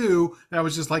you too, that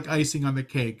was just like icing on the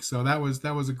cake. So that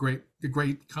was a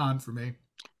great con for me.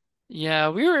 Yeah,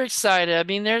 we were excited. I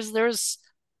mean, there was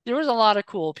a lot of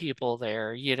cool people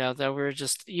there, that were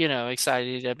just,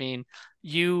 excited. I mean,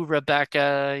 you,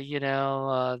 Rebecca,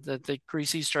 the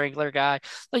greasy strangler guy,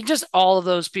 like just all of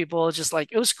those people, just like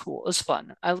it was cool. It was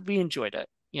fun. We enjoyed it,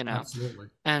 Absolutely.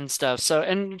 and stuff. So,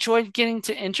 and enjoyed getting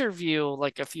to interview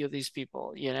like a few of these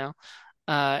people,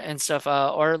 and stuff.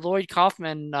 Our Lloyd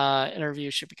Kaufman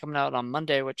interview should be coming out on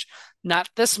Monday, which not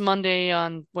this Monday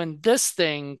on when this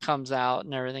thing comes out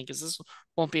and everything, because this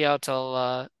won't be out till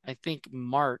I think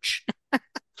March.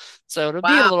 So it'll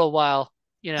be a wow. little while,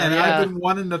 And I've yeah. been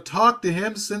wanting to talk to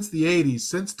him since the '80s,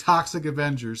 since Toxic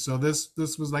Avengers. So this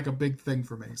was like a big thing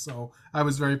for me. So I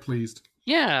was very pleased.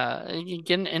 Yeah, you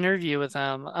get an interview with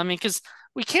him. I mean, because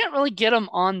we can't really get him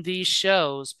on these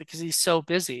shows because he's so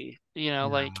busy,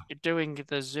 like Yeah. doing the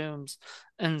Zooms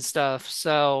and stuff.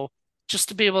 So just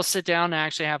to be able to sit down and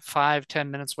actually have 5,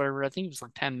 10 minutes, whatever, I think it was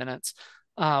like 10 minutes.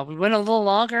 We went a little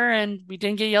longer and we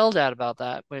didn't get yelled at about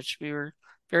that, which we were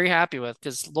very happy with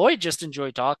because Lloyd just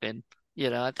enjoyed talking.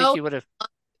 I think Oh, he would have.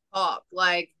 talk.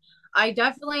 Like I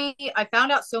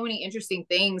found out so many interesting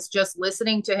things just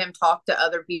listening to him talk to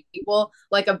other people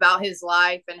like about his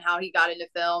life and how he got into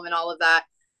film and all of that.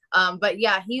 But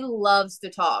yeah, he loves to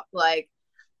talk. Like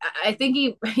I think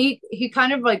he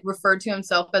kind of like referred to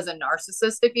himself as a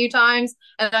narcissist a few times,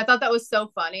 and I thought that was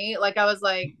so funny. Like I was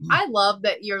like, I love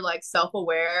that you're like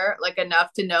self-aware, like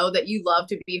enough to know that you love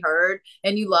to be heard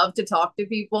and you love to talk to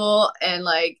people and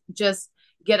like just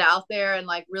get out there and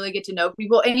like really get to know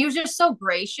people. And he was just so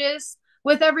gracious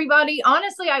with everybody.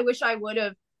 Honestly, I wish I would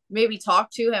have maybe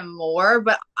talked to him more,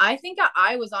 but I think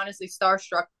I was honestly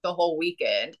starstruck the whole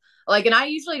weekend. Like, and I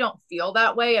usually don't feel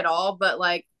that way at all, but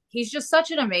like he's just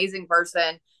such an amazing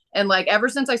person. And like ever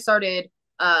since I started,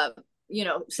 uh,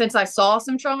 since I saw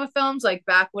some Troma films, like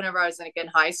back whenever I was like in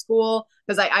high school,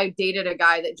 because I dated a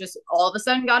guy that just all of a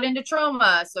sudden got into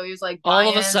Troma. So he was like All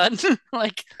of a buying, sudden,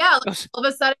 like, yeah, like all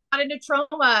of a sudden got into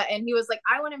Troma, and he was like,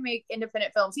 I want to make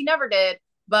independent films. He never did,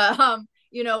 but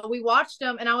we watched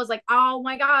him, and I was like, oh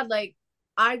my god, like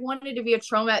I wanted to be a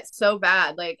Tromette so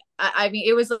bad. Like I mean,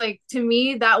 it was like to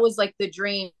me that was like the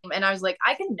dream, and I was like,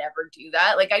 I can never do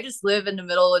that. Like I just live in the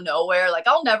middle of nowhere. Like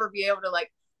I'll never be able to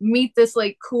like meet this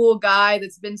like cool guy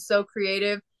that's been so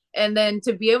creative. And then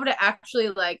to be able to actually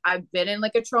like, I've been in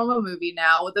like a Troma movie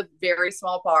now with a very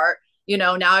small part.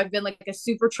 Now I've been like a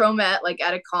super Tromette like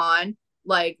at a con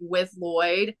like with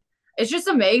Lloyd. It's just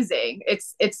amazing.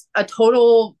 It's a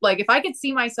total like if I could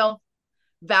see myself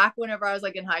back whenever I was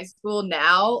like in high school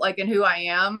now, like in who I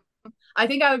am, I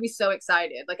think I would be so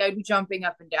excited. Like I'd be jumping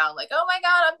up and down, like, oh my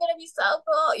God, I'm gonna be so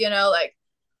cool, like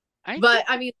I but think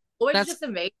I mean Lloyd's that's just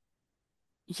amazing.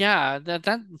 yeah,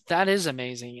 that is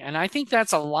amazing. And I think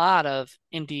that's a lot of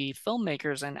indie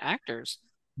filmmakers and actors,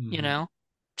 you Mhm. know,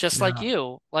 just like Yeah.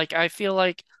 you. Like I feel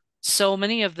like so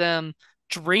many of them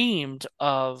dreamed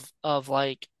of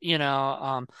like,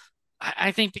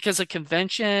 I think because of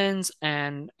conventions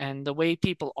and the way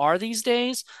people are these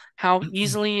days, how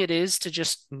easily it is to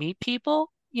just meet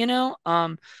people,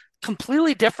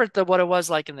 completely different than what it was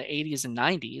like in the 80s and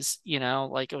 90s,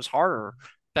 like it was harder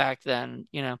back then,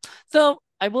 Though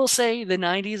I will say the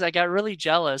 90s, I got really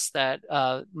jealous that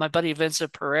my buddy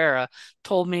Vincent Pereira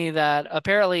told me that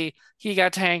apparently he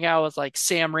got to hang out with like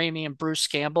Sam Raimi and Bruce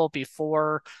Campbell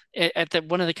before at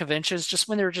one of the conventions, just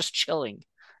when they were just chilling,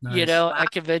 Nice. Wow.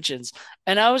 at conventions.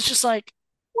 And I was just like,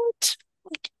 what?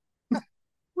 Like,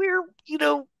 where,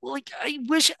 like I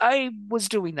wish I was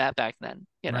doing that back then.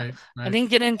 Right. I Right. didn't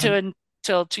get into And it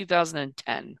until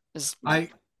 2010 is I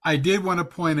I did want to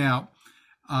point out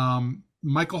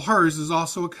Michael Hers is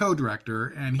also a co-director,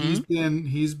 and Mhm.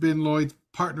 he's been Lloyd's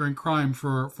partner in crime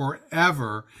for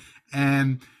forever,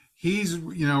 and he's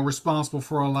responsible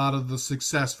for a lot of the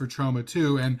success for Troma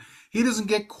too. And he doesn't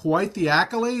get quite the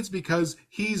accolades because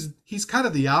he's kind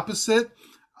of the opposite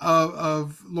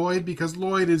of Lloyd, because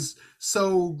Lloyd is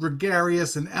so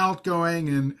gregarious and outgoing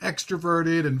and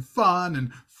extroverted and fun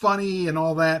and funny and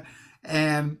all that.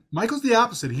 And Michael's the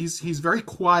opposite. He's very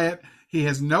quiet. He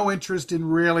has no interest in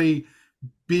really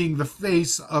being the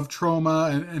face of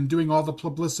Troma and doing all the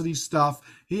publicity stuff.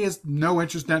 He has no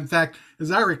interest in that. In fact, as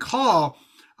I recall,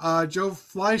 Joe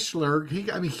Fleischler,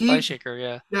 Fleischaker,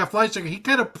 yeah. yeah, Fleischler, he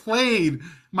kind of played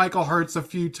Michael Hertz a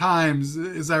few times,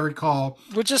 as I recall.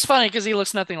 Which is funny because he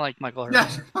looks nothing like Michael Yeah,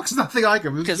 Hurst. looks nothing like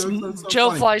him. Because That's so Joe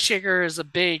funny. Fleischaker is a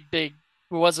big,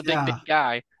 was a big Yeah,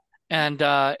 guy,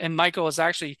 and Michael is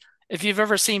actually, if you've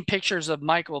ever seen pictures of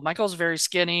Michael's very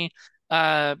skinny.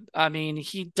 I mean,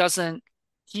 he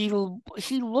he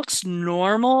looks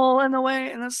normal in a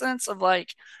way, in the sense of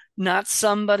like not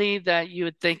somebody that you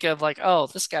would think of like, oh,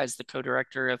 this guy's the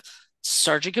co-director of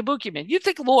Sergeant Kabukiman. You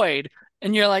think Lloyd,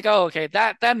 and you're like, oh, okay,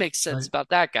 that makes sense right, about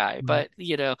that guy, right. but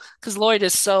because Lloyd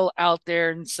is so out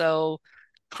there and so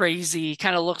crazy.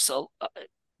 Kind of looks.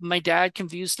 My dad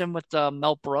confused him with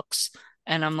Mel Brooks,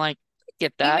 and I'm like, I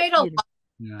get He that. made a lot of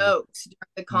Yeah, jokes during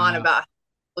the con yeah. about how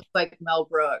he looked like Mel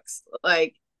Brooks.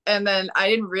 Like, and then I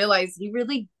didn't realize he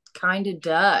really kind of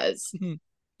does.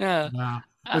 Yeah. Yeah,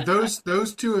 but I, I,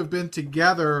 those two have been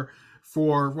together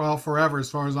for, well, forever, as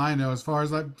far as I know, as far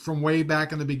as like from way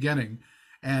back in the beginning,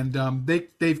 and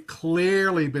they've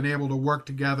clearly been able to work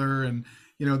together, and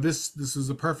this is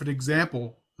a perfect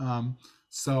example.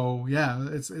 So yeah,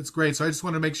 it's great. So I just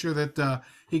want to make sure that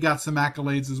he got some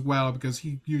accolades as well, because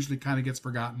he usually kind of gets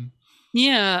forgotten.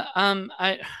 yeah.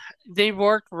 They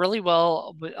worked really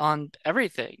well on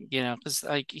everything, because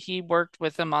like he worked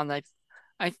with him on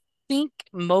I think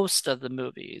most of the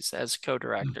movies as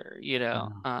co-director, Yeah.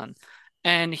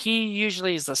 and he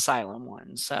usually is the silent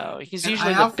one, so he's And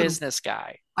usually the business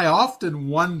guy. I often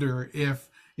wonder if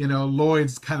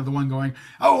Lloyd's kind of the one going,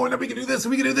 "Oh, no, we can do this,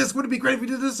 we can do this. Would it be great if we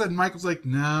did this?" And Michael's like,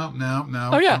 "No, no,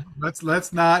 Oh no. yeah,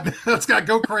 Let's not let's not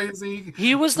go crazy."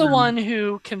 he was the one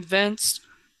who convinced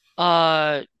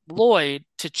Lloyd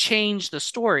to change the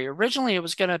story. Originally, it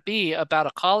was going to be about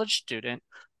a college student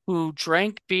who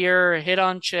drank beer, hit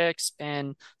on chicks,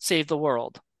 and saved the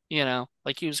world.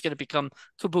 Like he was going to become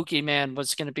Kabuki Man,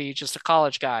 was going to be just a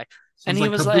college guy. And Sounds he like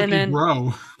was, and Kabuki then,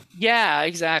 Bro. yeah,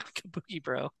 exactly, Kabuki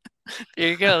Bro. There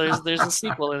you go. There's a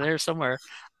sequel in there somewhere.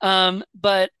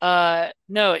 But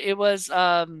no, it was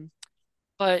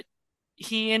but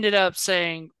he ended up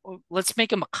saying, "Oh, let's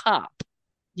make him a cop."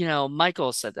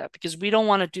 Michael said that because we don't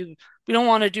want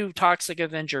to do Toxic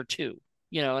Avenger 2,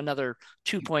 another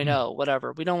 2.0,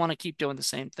 whatever. We don't want to keep doing the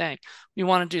same thing. We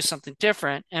want to do something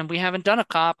different, and we haven't done a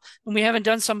cop, and we haven't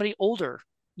done somebody older,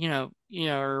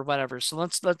 or whatever. So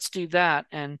let's do that.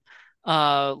 And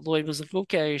Lloyd was like,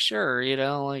 okay, sure,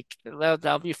 like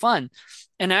that'll be fun.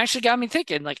 And it actually got me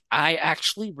thinking, like, I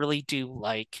actually really do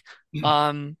like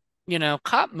um,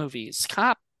 cop movies,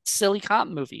 silly cop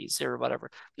movies or whatever.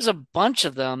 There's a bunch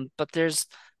of them, but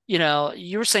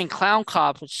you were saying Clown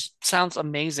Cop, which sounds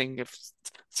amazing. If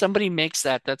somebody makes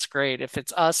that, that's great. If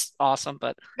it's us, awesome.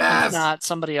 But if Yes. not,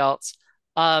 somebody else.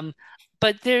 Um,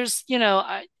 but there's,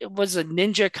 it was a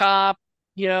ninja cop,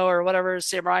 or whatever,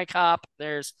 samurai cop.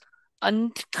 There's a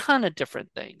ton of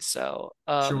different things. So,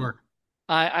 Sure.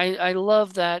 I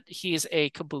love that he's a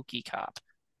Kabuki cop.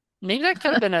 Maybe that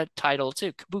could have been a title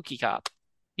too, Kabuki cop,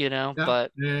 Yeah.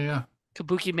 but Yeah. Yeah.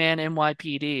 Kabuki Man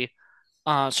NYPD,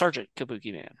 Sergeant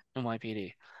Kabuki Man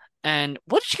NYPD. And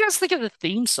what did you guys think of the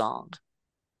theme song?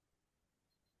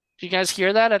 Did you guys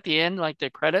hear that at the end, like the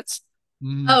credits?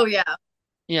 Mm, Oh yeah,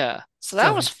 Yeah. So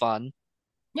that was silly. fun.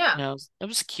 yeah. It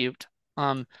was cute.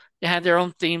 They had their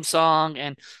own theme song,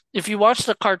 and if you watch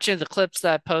the cartoon, the clips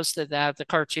that I posted that have the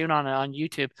cartoon on it on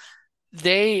YouTube,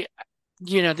 they,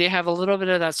 they have a little bit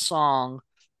of that song,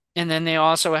 and then they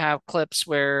also have clips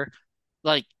where,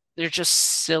 like, they're just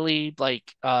silly,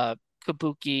 like,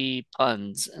 kabuki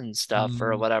puns and stuff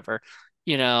or Mm, whatever,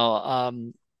 you know,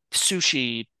 um,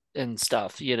 sushi and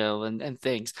stuff, and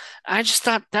things. I just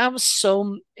thought that was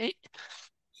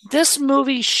this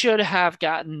movie should have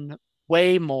gotten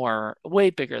way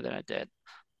bigger than it did.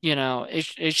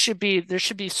 It should be there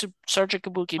should be Sergeant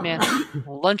Kabuki Man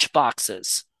lunch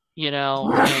boxes,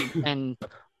 and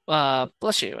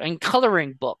bless you, and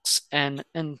coloring books and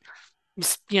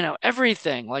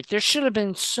everything. Like there should have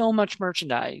been so much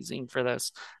merchandising for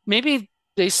this. Maybe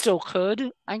they still could,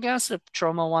 I guess, if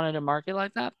Troma wanted to market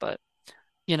like that, but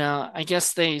I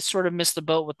guess they sort of missed the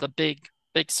boat with the big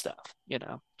stuff,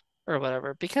 or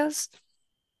whatever, because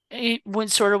it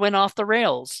went off the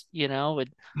rails,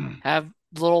 would have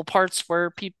little parts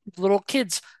where little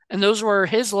kids, and those were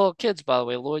his little kids, by the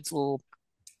way, Lloyd's little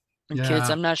kids. yeah.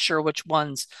 I'm not sure which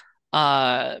ones,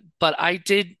 but I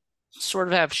did sort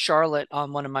of have Charlotte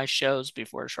on one of my shows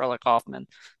before, Charlotte Kaufman,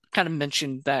 kind of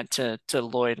mentioned that to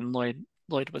Lloyd, and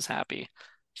Lloyd was happy.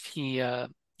 He uh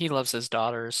he loves his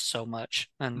daughters so much,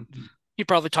 and he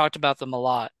probably talked about them a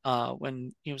lot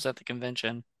when he was at the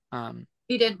convention.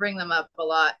 He did bring them up a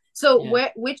lot. So Yeah.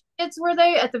 which kids were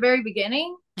they at the very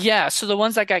beginning? Yeah, so the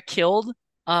ones that got killed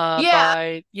Yeah.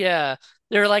 by yeah,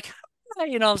 they were like all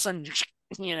of a sudden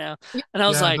you know, and I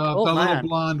was Yeah. like, The "Oh the little man."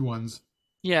 blonde ones.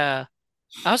 Yeah.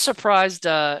 I was surprised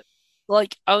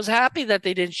like I was happy that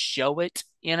they didn't show it,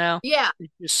 Yeah.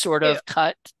 It just sort Too. of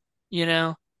cut, you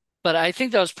know. But I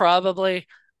think that was probably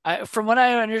from what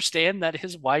I understand that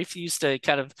his wife used to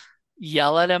kind of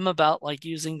yell at him about like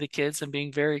using the kids and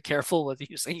being very careful with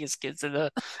using his kids in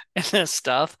this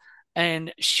stuff.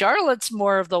 And Charlotte's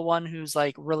more of the one who's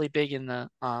like really big in the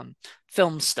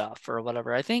film stuff or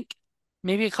whatever. I think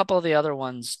maybe a couple of the other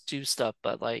ones do stuff,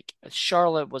 but like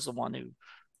Charlotte was the one who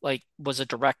like was a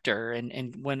director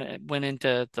and went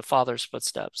into the father's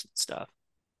footsteps and stuff.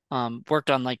 Worked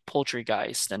on like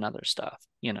Poultrygeist and other stuff,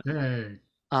 Hey.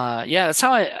 Yeah, that's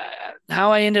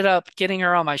how I ended up getting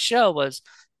her on my show was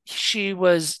she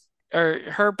was or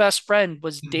her best friend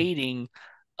was dating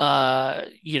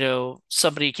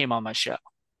somebody who came on my show.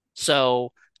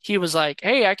 So he was like,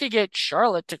 "Hey, I could get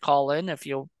Charlotte to call in if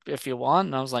you want."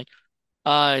 And I was like,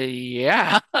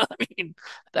 yeah. I mean,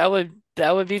 that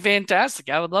would be fantastic.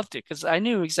 I would love to because I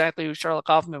knew exactly who Charlotte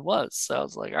Kaufman was. So I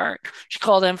was like, all right. She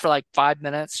called in for like 5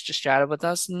 minutes, just chatted with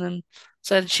us, and then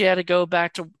said she had to go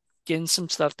back to getting some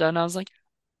stuff done. I was like,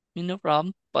 no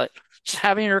problem. But just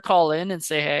having her call in and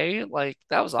say, hey, like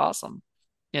that was awesome.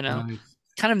 You know, Nice.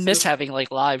 kind of So, miss having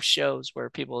like live shows where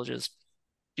people just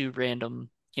do random,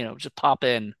 just pop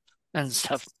in and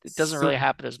stuff. It doesn't so really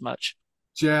happen as much.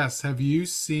 Jess, have you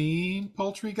seen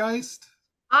Poultrygeist?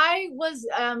 I was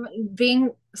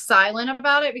being silent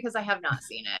about it because I have not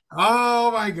seen it.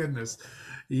 Oh my goodness.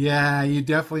 Yeah, you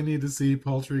definitely need to see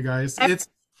Poultrygeist. Everyone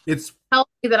It's tells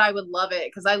me that I would love it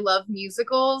because I love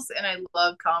musicals and I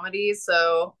love comedies,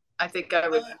 so I think I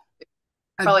would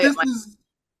and probably up my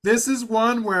this is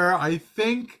one where I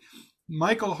think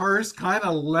Michael Hurst kind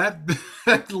of let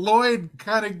Lloyd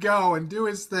kind of go and do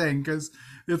his thing because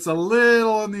it's a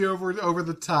little on the over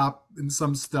the top in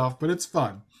some stuff, but it's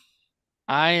fun.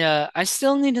 I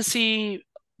still need to see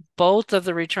both of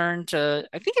the Return to.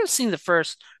 I think I've seen the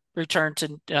first Return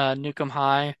to Nukem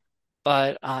High,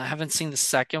 but I haven't seen the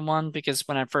second one because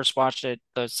when I first watched it,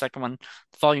 the second one,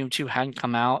 Volume 2 hadn't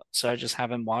come out, so I just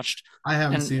haven't watched. I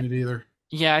haven't And seen it either.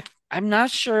 yeah, I'm not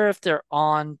sure if they're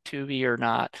on Tubi or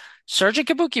not. Sergeant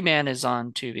Kabuki Man is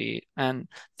on Tubi, and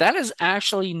that is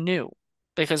actually new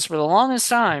because for the longest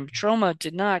time, Troma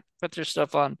did not put their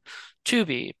stuff on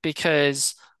Tubi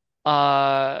because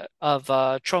of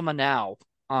Troma Now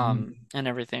Mm. and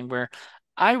everything. Where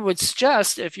I would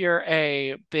suggest if you're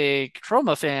a big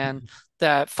Troma fan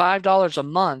that $5 a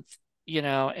month,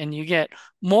 and you get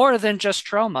more than just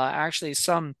Troma. Actually,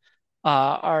 some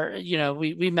are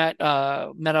we met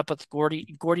up with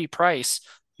Gordy Price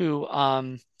who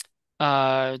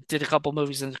did a couple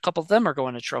movies, and a couple of them are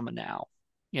going to Troma now,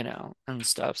 and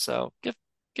stuff. So good,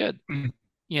 good. Mm.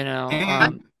 You know,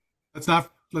 And let's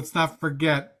not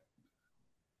forget.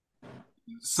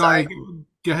 Sorry. Sorry,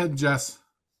 go ahead, Jess.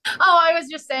 Oh, I was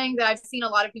just saying that I've seen a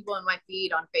lot of people in my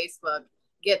feed on Facebook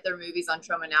get their movies on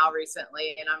Troma Now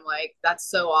recently, and I'm like, that's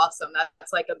so awesome.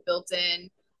 That's like a built-in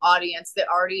audience that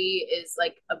already is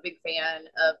like a big fan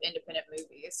of independent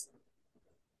movies.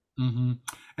 Hmm.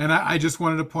 And I just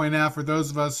wanted to point out for those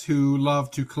of us who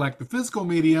love to collect the physical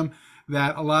medium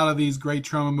that a lot of these great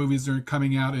trauma movies are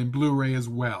coming out in Blu-ray as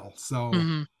well. So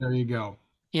mhm. there you go.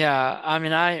 Yeah. I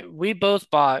mean, we both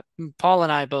bought, Paul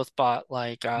and I both bought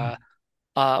like uh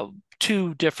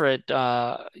two different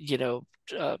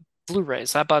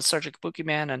Blu-rays. I bought Sergeant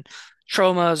Kabukiman and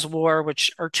Troma's War,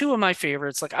 which are two of my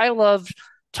favorites. Like I love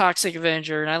Toxic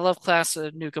Avenger and I love Class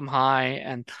of Nukem High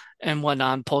and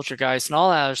whatnot, Poltergeist and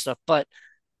all that other stuff. But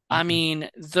I Mhm. mean,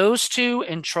 those two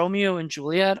and Tromeo and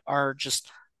Juliet are just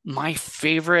my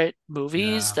favorite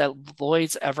movies Yeah. that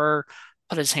Lloyd's ever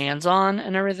put his hands on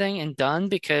and everything and done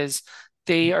because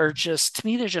they are just, to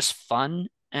me, they're just fun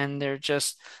and they're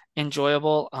just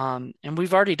enjoyable. And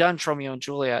we've already done Tromeo and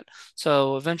Juliet,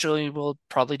 so eventually we'll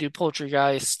probably do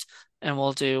Poltergeist and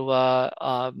we'll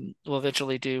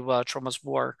eventually do Troma's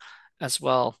War as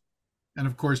well. And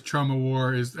of course, Trauma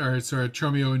War is, or sorry,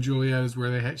 Tromeo and Juliet is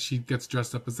where she gets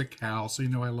dressed up as a cow. So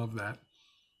I love that.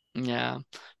 Yeah.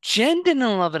 Jen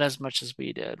didn't love it as much as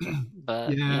we did,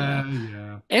 but Yeah,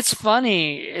 yeah. it's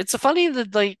funny. It's funny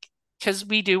that like because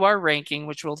we do our ranking,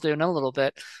 which we'll do in a little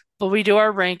bit, but we do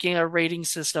our ranking, our rating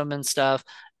system and stuff,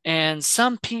 and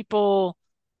some people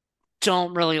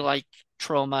don't really like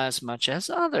Troma as much as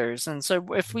others. And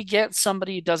so if we get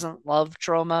somebody who doesn't love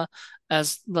Troma,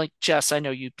 as like Jess, I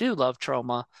know you do love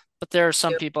Troma, but there are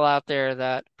some people out there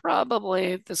that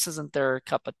probably this isn't their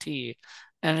cup of tea.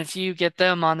 And if you get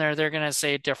them on there, they're gonna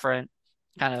say a different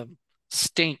kind of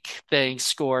stink thing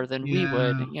score than we Yeah.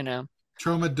 would.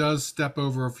 Trauma does step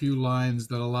over a few lines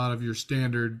that a lot of your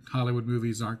standard Hollywood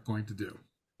movies aren't going to do,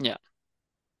 Yeah.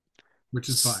 which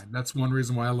is fine. That's one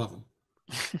reason why I love them.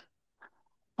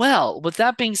 Well, with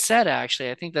that being said, actually,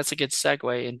 I think that's a good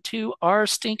segue into our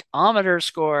stinkometer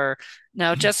score.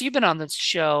 Now, Jesse, you've been on this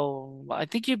show. I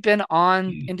think you've been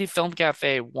on Indie Film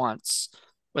Cafe once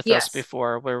with us Yes.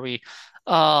 before, where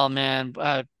oh man,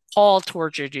 Paul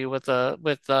tortured you with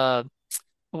what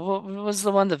was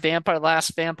the one, the vampire,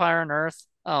 last vampire on Earth?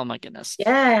 Oh my goodness.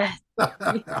 Yeah.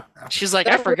 She's like,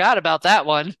 I That, forgot about that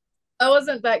one. that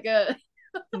wasn't that good.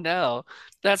 No,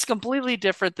 that's completely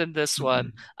different than this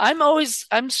one.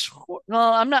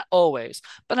 Well, I'm not always,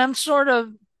 but I'm sort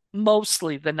of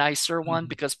mostly the nicer one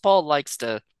because Paul likes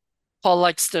to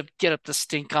get up the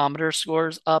stinkometer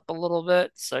scores up a little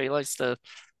bit, so he likes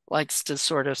to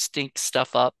sort of stink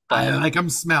stuff up, I but like them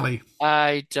smelly.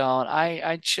 I don't.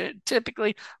 I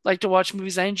typically like to watch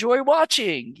movies I enjoy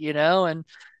watching, and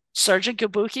Sergeant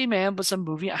Kabuki, man, was a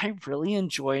movie I really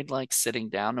enjoyed like sitting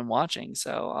down and watching.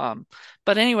 So,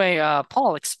 but anyway,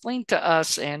 Paul, explain to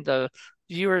us and the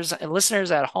viewers and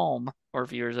listeners at home, or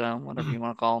viewers at home, whatever you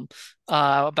want to call them,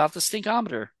 about the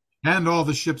stinkometer. And all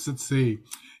the ships at sea.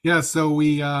 Yeah, so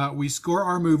we score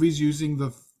our movies using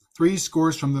the three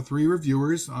scores from the three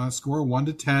reviewers, score 1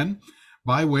 to 10,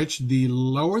 by which the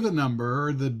lower the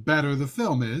number, the better the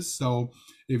film is. So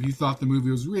if you thought the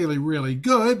movie was really, really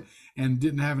good and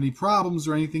didn't have any problems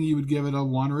or anything, you would give it a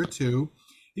 1 or a 2.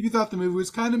 If you thought the movie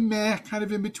was kind of meh, kind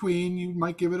of in between, you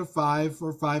might give it a 5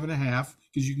 or 5.5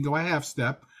 because you can go a half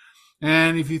step.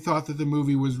 And if you thought that the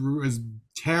movie was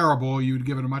terrible, you would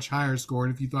give it a much higher score.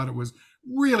 And if you thought it was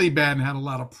really bad and had a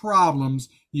lot of problems,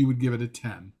 you would give it a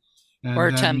 10. Or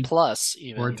And a 10 then, plus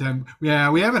or a even. 10. Yeah,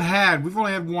 we've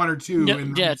only had one or two No,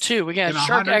 yeah, two. We got in a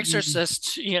Shark hundred,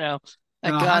 Exorcist, in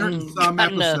that a hundred and some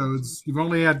gotten a episodes. You've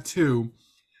only had two.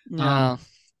 yeah. Um,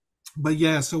 but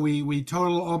yeah, so we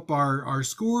total up our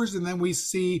scores, and then we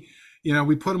see,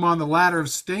 we put them on the ladder of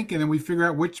stink, and then we figure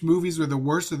out which movies are the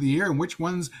worst of the year and which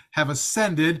ones have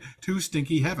ascended to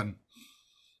stinky heaven.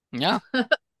 Yeah,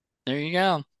 there you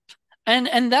go.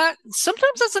 And that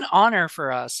sometimes that's an honor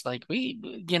for us. Like we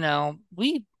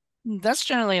that's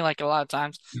generally like a lot of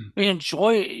times we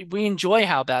enjoy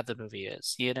how bad the movie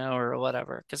is, or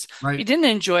whatever. Because if we Right. didn't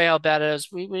enjoy how bad it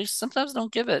is, we sometimes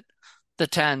don't give it the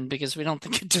 10 because we don't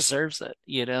think it deserves it,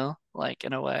 like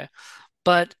in a way.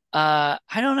 But I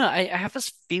don't know. I have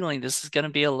this feeling this is going to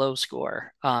be a low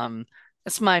score.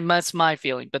 That's my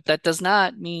feeling, but that does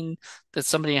not mean that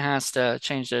somebody has to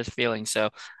change their feeling.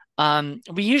 So,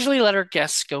 we usually let our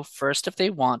guests go first if they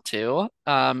want to.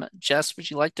 Jess, would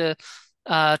you like to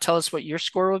tell us what your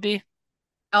score would be?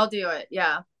 I'll do it.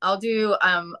 Yeah. I'll do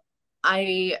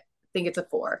I think it's a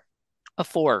 4. A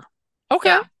four. Okay.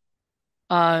 Yeah.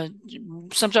 Uh,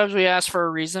 Sometimes we ask for a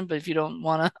reason, but if you don't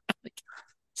want to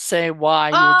say why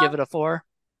you would Uh, give it a four.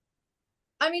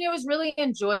 I mean, it was really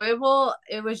enjoyable.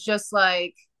 It was just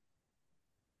like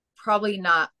probably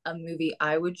not a movie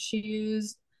I would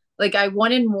choose. Like I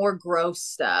wanted more gross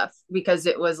stuff because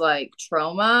it was like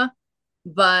trauma,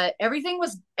 but everything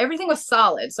was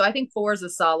solid. So I think 4 is a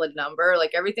solid number.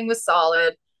 Like everything was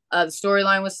solid. The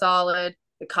storyline was solid.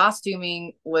 The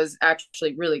costuming was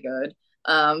actually really good.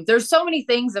 There's so many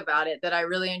things about it that I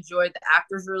really enjoyed. The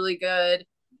actors really good.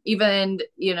 Even,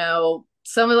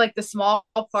 some of like the small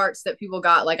parts that people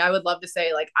got, like I would love to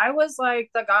say, like I was like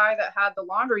the guy that had the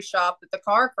laundry shop that the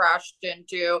car crashed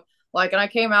into, like, and I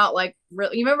came out like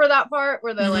really. You remember that part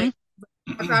where the Hmm. like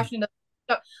car crashed into?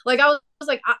 Like I was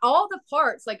like all the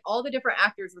parts, like all the different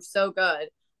actors were so good,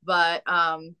 but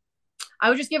I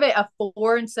would just give it a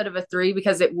 4 instead of a 3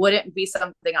 because it wouldn't be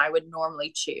something I would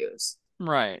normally choose.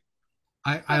 Right.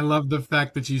 I love the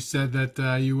fact that you said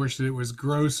that you wish that it was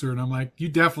grosser, and I'm like, you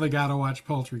definitely got to watch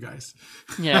Poultrygeist.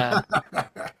 Yeah.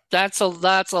 That's a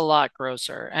lot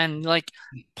grosser. And like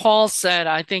Paul said,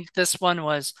 I think this one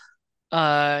was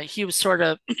he was sort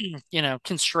of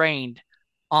constrained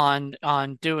on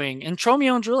doing, and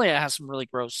Tromeo and Juliet has some really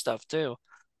gross stuff too.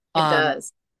 It Um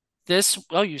does.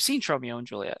 you've seen Tromeo and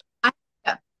Juliet. I,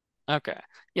 yeah, Okay.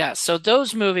 Yeah, so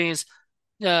those movies,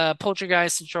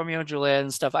 Poltergeist and Tromeo and Juliet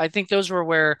and stuff, I think those were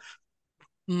where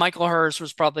Michael Hurst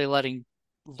was probably letting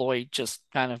Lloyd just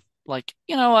kind of like,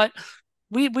 you know what?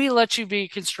 We let you be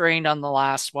constrained on the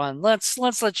last one. Let's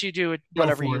let you do it go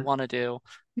whatever you for want to do.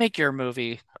 Make your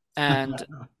movie. it. And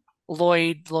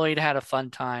Lloyd had a fun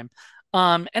time.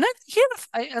 And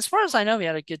as far as I know, he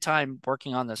had a good time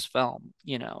working on this film,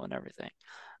 and everything.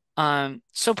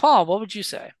 So Paul, what would you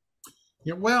say?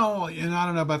 Yeah, well, and I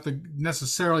don't know about the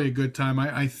necessarily a good time.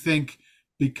 I think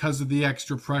because of the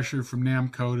extra pressure from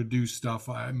Namco to do stuff,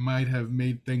 I might have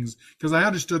made things because I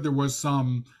understood there was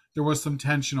some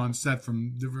tension on set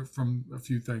from a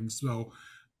few things. So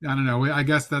I don't know. I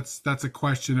guess that's a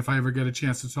question. If I ever get a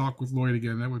chance to talk with Lloyd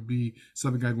again, that would be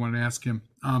something I'd want to ask him.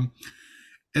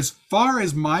 As far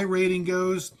as my rating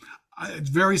goes, it's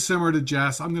very similar to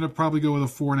Jess. I'm going to probably go with a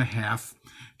 4.5,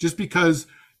 just because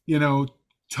you know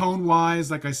tone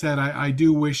wise, like I said, I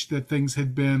do wish that things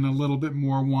had been a little bit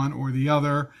more one or the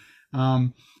other.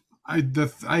 Um,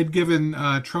 I'd given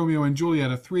Tromeo and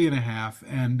Juliet a 3.5,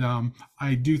 and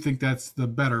I do think that's the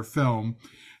better film.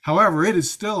 However, it is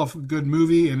still a good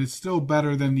movie, and it's still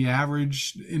better than the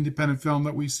average independent film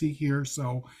that we see here.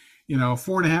 So,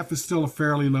 4.5 is still a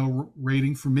fairly low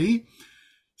rating for me.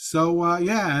 So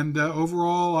yeah, and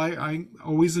overall, I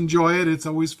always enjoy it. It's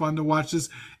always fun to watch this,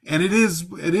 and it is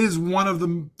one of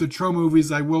the Tro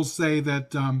movies I will say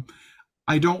that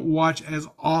I don't watch as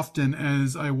often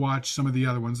as I watch some of the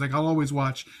other ones. Like I'll always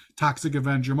watch Toxic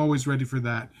Avenger. I'm always ready for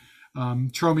that.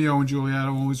 Tromeo and Juliet.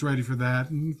 I'm always ready for that,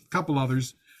 and a couple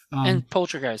others. Um, And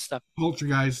Poltergeist stuff.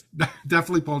 Poltergeist,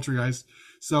 definitely Poltergeist.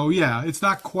 So yeah, it's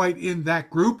not quite in that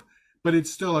group, but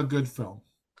it's still a good film.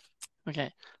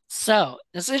 Okay. So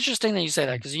it's interesting that you say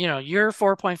that because you're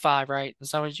 4.5, right?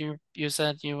 Is that what you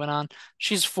said you went on?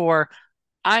 She's 4.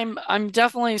 I'm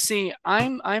definitely see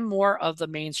I'm more of the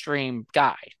mainstream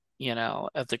guy,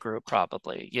 of the group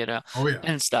probably, Oh yeah.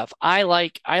 and stuff. I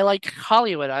like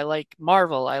Hollywood, I like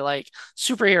Marvel, I like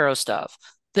superhero stuff.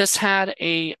 This had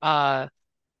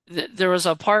there was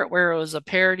a part where it was a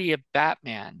parody of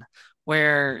Batman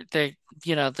where the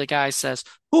guy says,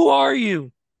 "Who are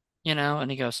you?"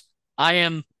 And he goes, "I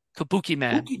am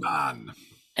Kabukiman." Pokemon.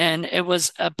 And it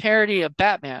was a parody of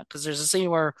Batman because there's a scene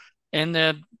where in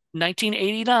the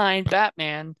 1989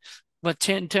 Batman with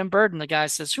Tim Burton, the guy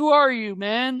says, "Who are you,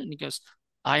 man?" And he goes,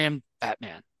 "I am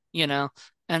Batman." You know,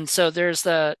 and so there's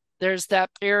that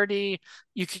parody.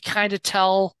 You could kind of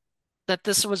tell that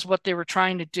this was what they were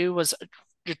trying to do was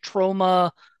a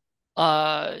Troma,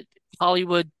 uh,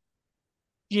 Hollywood,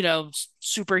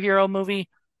 superhero movie,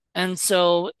 and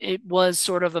so it was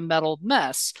sort of a muddled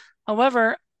mess.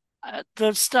 However,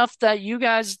 the stuff that you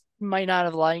guys might not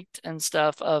have liked and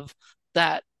stuff of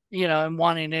that, and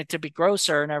wanting it to be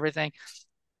grosser and everything,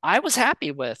 I was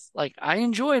happy with. Like, I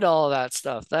enjoyed all of that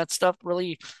stuff. That stuff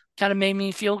really kind of made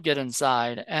me feel good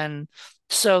inside. And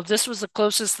so this was the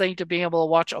closest thing to being able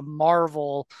to watch a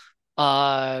Marvel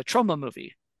trauma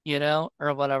movie,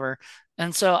 or whatever.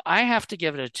 And so I have to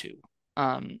give it a 2.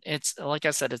 It's like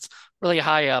I said, it's really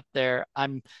high up there.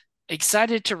 I'm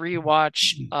excited to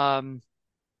rewatch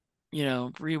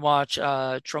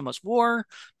Troma's War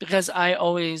because I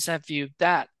always have viewed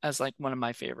that as like one of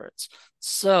my favorites.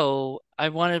 So I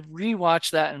want to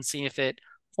rewatch that and see if it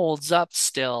holds up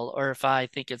still or if I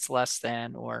think it's less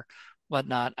than or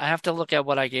whatnot. I have to look at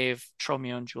what I gave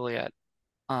Tromeo and Juliet,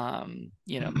 my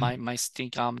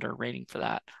stinkometer rating for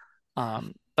that.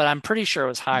 But I'm pretty sure it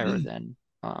was higher than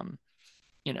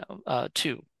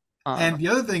two. And the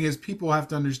other thing is, people have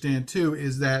to understand too,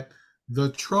 is that the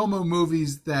Troma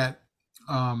movies that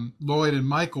Lloyd and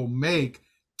Michael make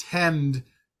tend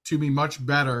to be much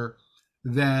better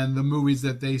than the movies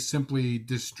that they simply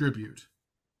distribute.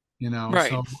 Right.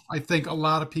 So I think a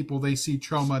lot of people, they see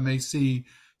Troma and they see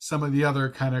some of the other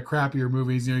kind of crappier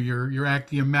movies, your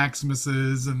Actium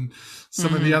Maximuses and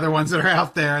some of the Hmm. other ones that are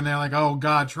out there, and they're like, oh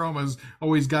God, Troma's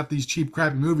always got these cheap,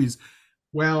 crappy movies.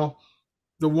 Well,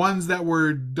 the ones that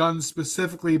were done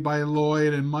specifically by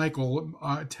Lloyd and Michael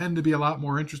tend to be a lot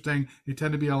more interesting. They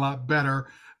tend to be a lot better.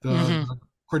 Hmm. The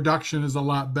production is a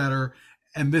lot better,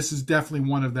 and this is definitely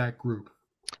one of that group.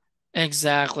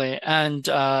 Exactly. And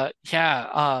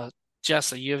yeah,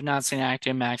 Jessa, you have not seen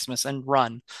Actium Maximus and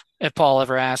run if Paul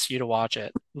ever asks you to watch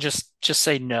it. Just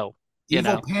say no, you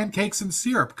Evil know. pancakes and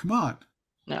syrup. Come on.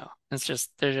 No.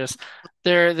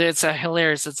 They're it's a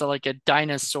hilarious, like a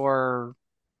dinosaur.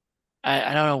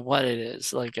 I don't know what it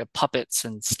is, like a puppets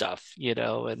and stuff,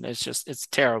 and it's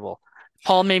terrible.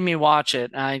 Paul made me watch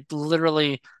it, and I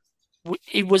literally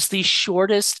it was the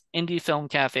shortest Indie Film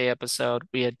Cafe episode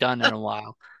we had done in a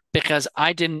while because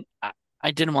I didn't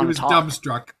He want to was talk.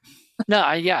 dumbstruck. No,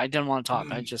 I didn't want to talk.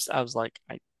 I was like,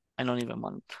 I don't even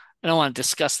want, I don't want to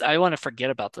discuss, I want to forget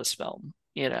about this film.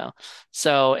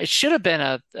 So it should have been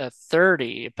a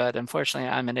 30, but unfortunately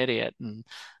I'm an idiot and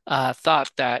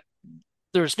thought that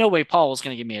there was no way Paul was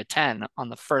going to give me a 10 on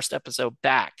the first episode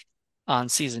back on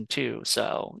season two.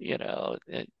 So,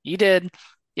 he did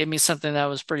give me something that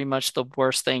was pretty much the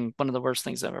worst thing, one of the worst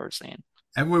things I've ever seen.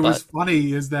 And what was But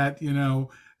funny is that,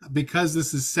 because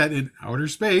this is set in outer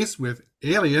space with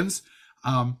aliens,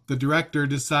 the director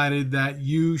decided that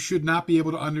you should not be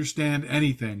able to understand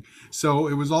anything. So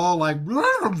it was all like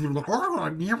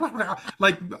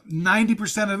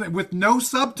 90% of it with no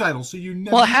subtitles. So you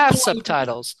have well, half no idea.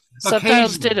 subtitles.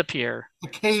 Subtitles did Occasionally, appear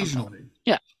sometimes. occasionally.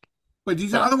 Yeah. But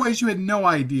So otherwise, you had no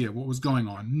idea what was going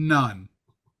on. None.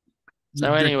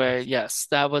 so anyway, Ridiculous. yes,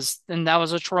 that was a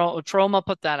Troma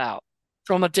put that out.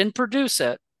 Troma didn't produce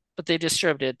it, but they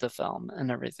distributed the film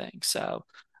and everything. So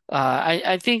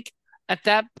I think at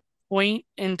that point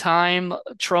in time,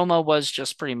 Troma was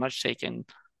just pretty much taking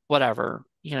whatever,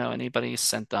 anybody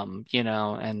sent them,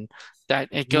 and that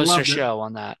it They goes to loved it. show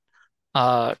on that.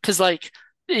 'Cause like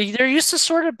there used to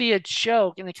sort of be a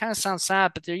joke, and it kind of sounds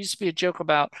sad, but there used to be a joke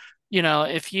about,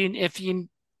 if you you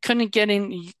couldn't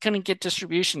get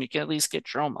distribution, you could at least get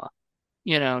Troma,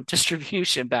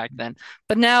 distribution back then.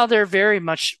 But now they're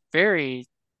very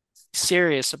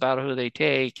serious about who they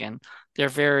take, and they're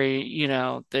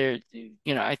I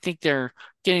think they're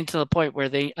getting to the point where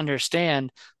they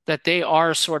understand that they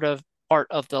are sort of part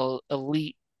of the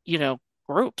elite,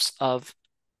 groups of,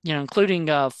 including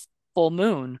Full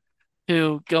Moon,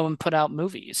 who go and put out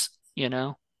movies.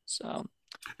 So,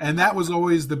 And that was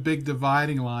always the big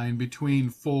dividing line between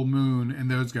Full Moon and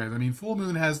those guys. I mean, Full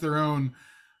Moon has their own,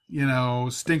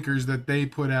 stinkers that they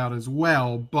put out as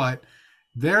well, but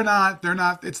they're not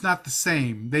it's not the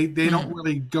same. They don't mhm.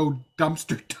 really go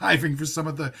dumpster diving for some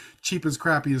of the cheapest,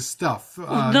 crappiest stuff.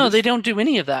 Well, no, they This don't do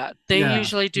any of that. They Yeah,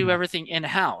 usually do yeah, everything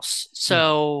in-house. yeah.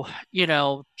 So,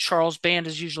 Charles Band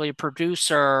is usually a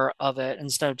producer of it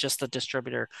instead of just the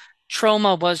distributor.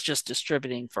 Troma was just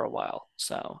distributing for a while.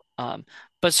 So,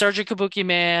 but Sergeant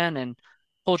Kabukiman and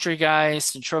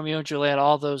Poultrygeist and Tromeo and Juliet,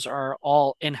 all those are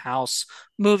all in-house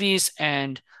movies,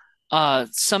 and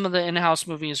some of the in-house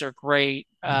movies are great,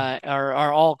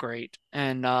 are all great,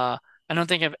 and I don't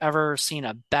think I've ever seen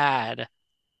a bad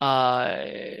uh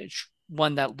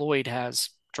one that Lloyd has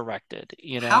directed.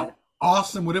 How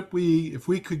awesome would it be if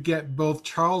we could get both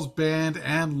Charles Band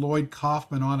and Lloyd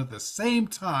Kaufman on at the same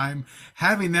time,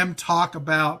 having them talk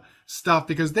about stuff,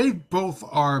 because they both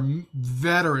are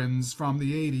veterans from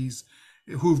the 80s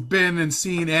who've been and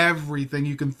seen everything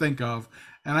you can think of.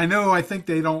 And I think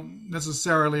they don't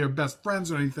necessarily are best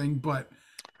friends or anything, but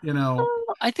you know,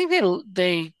 I think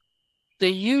they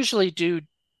usually do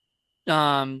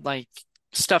like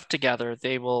stuff together.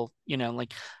 They will,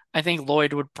 like I think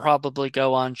Lloyd would probably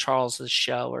go on Charles's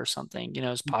show or something,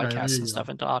 his okay, there podcast and you stuff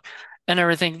go. and talk and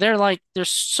everything. They're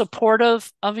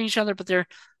supportive of each other, but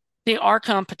they are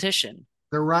competition.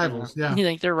 They're rivals, yeah. You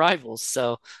think they're rivals.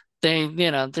 So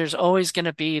there's always going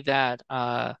to be that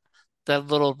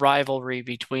little rivalry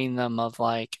between them of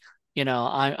like,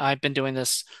 I've been doing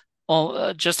this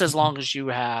all just as long as you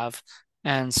have,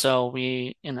 and so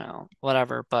we,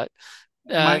 whatever. But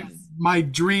Uh, My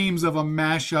dreams of a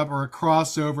mashup or a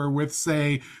crossover with,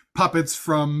 say, puppets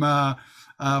from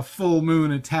Full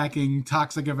Moon attacking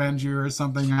Toxic Avenger or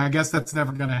something. I guess that's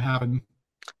never going to happen.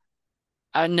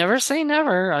 I never say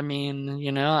never. I mean,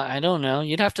 I don't know.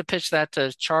 You'd have to pitch that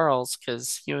to Charles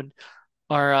because he would,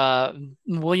 or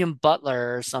William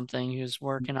Butler or something who's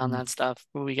working on Mhm. that stuff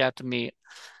who we got to meet.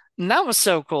 And that was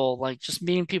so cool. Like just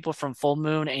meeting people from Full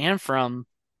Moon and from,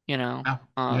 Yeah,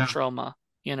 yeah. Troma,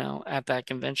 at that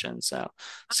convention. So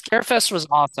Scarefest was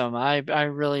awesome. I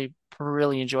really,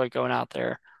 really enjoyed going out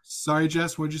there. Sorry,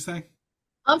 Jess, what'd you say?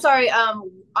 I'm sorry.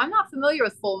 I'm not familiar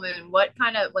with Full Moon. What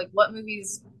kind of like what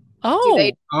movies do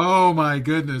they? Oh, Oh my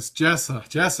goodness, Jessa.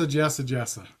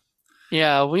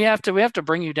 yeah, we have to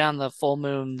bring you down the Full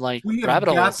Moon like We have rabbit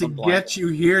hole at got to some point. get you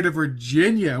here to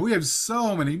Virginia. We have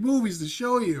so many movies to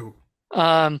show you.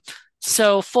 Um,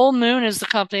 so Full Moon is the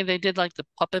company they did like the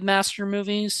Puppet Master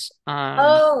movies.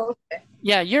 Oh,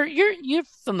 Yeah, you're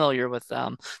familiar with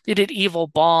them. They did Evil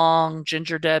Bong,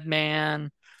 Ginger Dead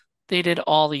Man. They did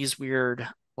all these weird,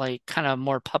 like kind of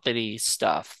more puppety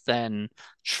stuff than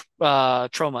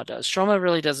Troma does. Troma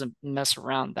really doesn't mess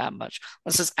around that much.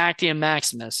 This is Actium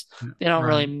Maximus. Yeah, They don't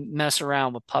really right. mess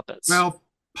around with puppets. Well,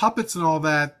 puppets and all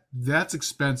that, that's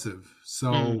expensive. Mm,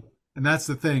 So, and that's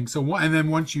the thing. So, and then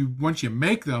once you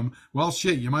make them, well,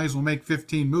 shit, you might as well make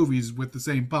 15 movies with the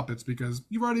same puppets because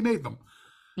you've already made them.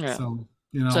 yeah. So,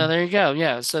 So there you go.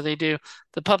 Yeah. So they do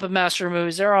the Puppet Master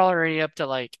movies. They're already up to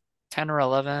like 10 or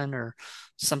 11 or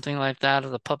something like that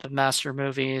of the Puppet Master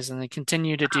movies, and they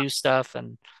continue to do stuff.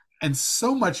 And and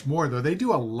so much more though. They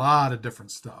do a lot of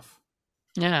different stuff.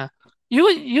 yeah, you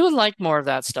would like more of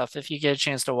that stuff if you get a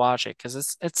chance to watch it because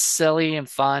it's silly and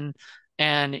fun,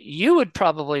 and you would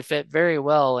probably fit very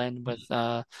well in with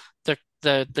the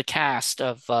cast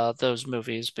of those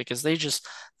movies because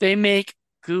they make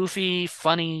goofy,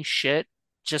 funny shit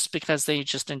just because they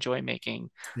just enjoy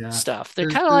making Yeah. stuff. They're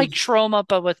There's kind of like there's Troma,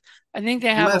 but with I think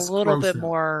they have less gross out.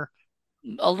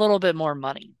 a little bit more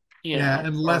money, Yeah,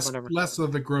 and or less whatever. less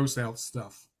of the gross out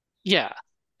stuff. Yeah.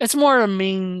 It's more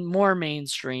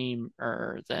mainstream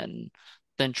than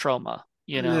Troma,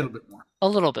 A little bit more. a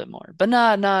little bit more, but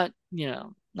not, not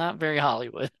very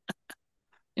Hollywood,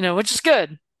 which is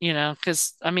good,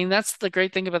 because I mean that's the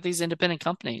great thing about these independent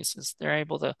companies is they're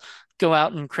able to go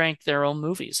out and crank their own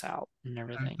movies out and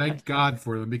And everything. thank God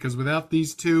for them because without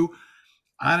these two,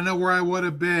 I don't know where I would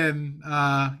have been,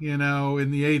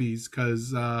 in the '80s.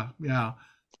 Because yeah,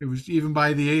 it was even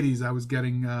by the '80s I was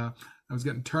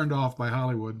getting turned off by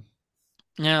Hollywood.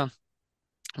 Yeah.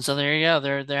 So there you go.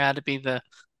 There had to be the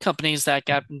companies that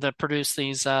produce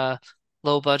these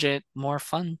low budget, more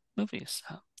fun movies.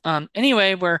 So,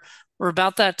 anyway, we're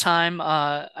about that time.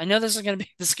 I know this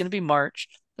is gonna be March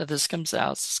that this comes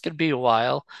out. So it's gonna be a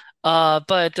while.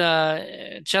 But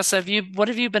Jess, what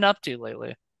have you been up to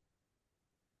lately?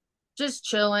 just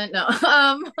chilling. No,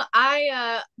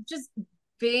 I just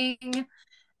being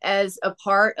as a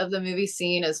part of the movie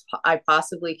scene as I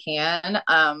possibly can.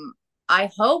 I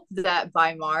hope that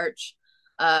by March,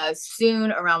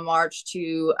 soon around March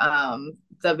to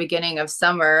the beginning of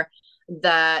summer,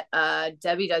 that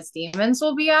Debbie Does Demons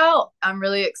will be out. I'm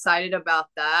really excited about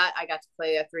that. I got to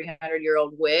play a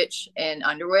 300-year-old witch in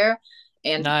underwear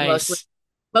and Nice.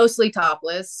 mostly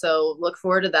topless. So look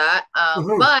forward to that.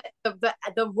 Woohoo. But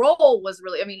the role was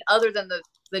really, I mean, other than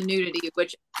the nudity,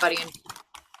 which everybody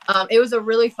it was a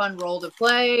really fun role to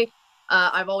play.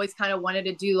 I've always kind of wanted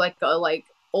to do like a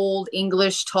old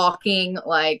English talking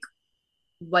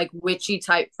witchy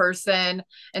type person,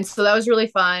 and so that was really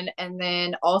fun. And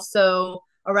then also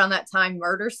around that time,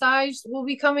 Murder Size will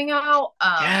be coming out.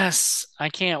 Yes, I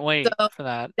can't wait So for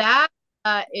that. that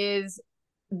is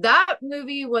that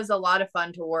movie was a lot of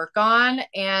fun to work on,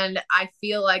 and I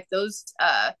feel like those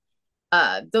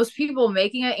people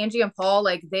making it, Angie and Paul,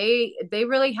 like they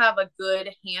really have a good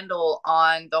handle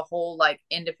on the whole like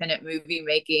independent movie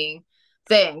making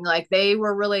thing. Like they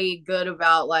were really good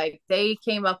about like they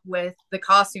came up with the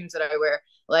costumes that I wear,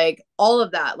 like all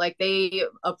of that. Like they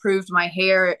approved my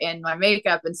hair and my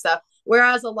makeup and stuff.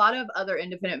 Whereas a lot of other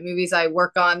independent movies I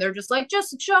work on, they're just like,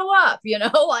 just show up,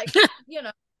 like, you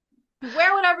know,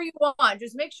 wear whatever you want.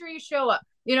 Just make sure you show up.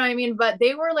 You know what I mean? But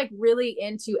they were like really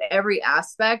into every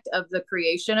aspect of the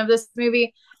creation of this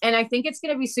movie. And I think it's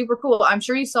gonna be super cool. I'm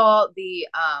sure you saw the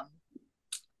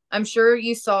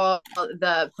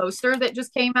poster that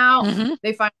just came out. Hmm.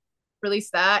 They finally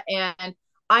released that, and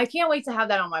I can't wait to have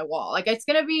that on my wall. Like it's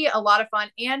gonna be a lot of fun.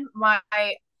 And my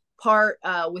part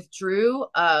with Drew,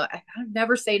 I've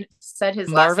never said his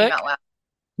last name Marvick? out loud.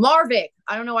 Marvick.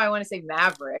 I don't know why I want to say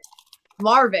Maverick.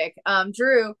 Marvick,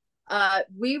 Drew,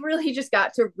 we really just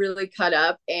got to really cut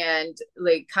up and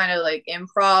like kind of like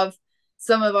improv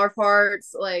some of our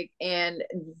parts, like, and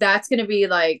that's gonna be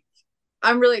like,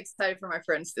 I'm really excited for my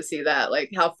friends to see that,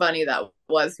 like how funny that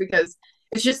was, because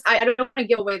it's just I don't want to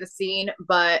give away the scene,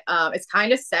 but it's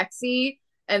kind of sexy,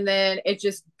 and then it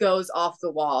just goes off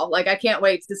the wall. Like I can't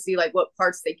wait to see like what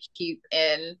parts they keep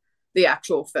in the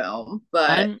actual film.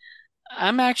 But I'm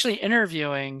I'm actually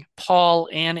interviewing Paul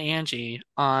and Angie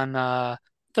on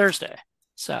Thursday.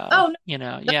 So, oh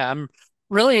no, yeah, I'm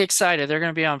really excited. They're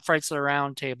going to be on Frights of the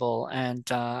Round Table, and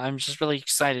I'm just really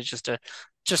excited just to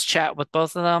just chat with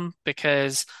both of them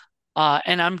because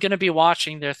and I'm going to be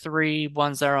watching their three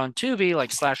ones that are on Tubi,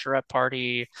 like Slasherette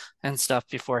Party and stuff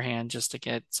beforehand, just to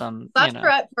get some.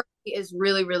 Bachelorette Party is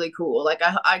really really cool. Like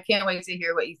I can't wait to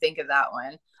hear what you think of that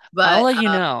one. I'll But let you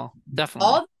know,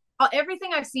 definitely. all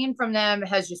everything I've seen from them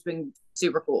has just been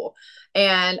super cool.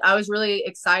 And I was really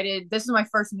excited. This is my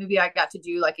first movie I got to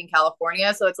do like in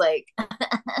California. So it's like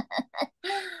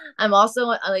I'm also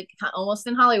like almost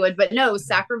in Hollywood, but no,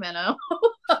 Sacramento.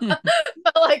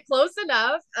 But like close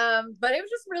enough. But it was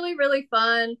just really, really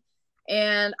fun.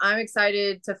 And I'm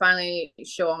excited to finally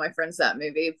show all my friends that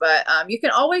movie. But you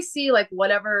can always see like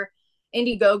whatever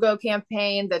Indiegogo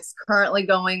campaign that's currently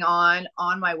going on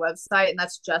my website, and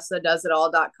that's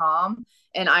jessadoesitall.com.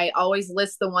 And I always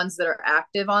list the ones that are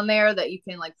active on there that you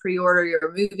can like pre-order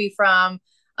your movie from,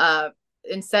 uh,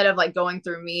 instead of like going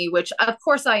through me, which of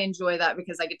course I enjoy that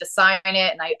because I get to sign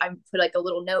it, and I put like a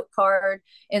little note card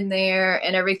in there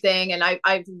and everything. And I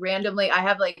randomly I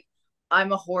have like,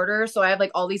 I'm a hoarder, so I have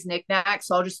like all these knickknacks,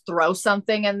 so I'll just throw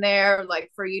something in there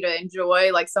like for you to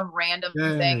enjoy, like some random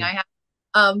thing I Yay.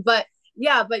 have. But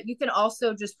yeah, but you can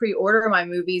also just pre-order my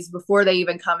movies before they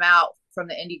even come out from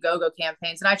the Indiegogo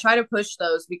campaigns. And I try to push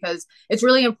those because it's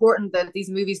really important that these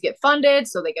movies get funded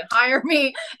so they can hire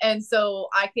me and so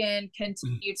I can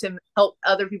continue to help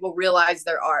other people realize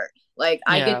their art. Like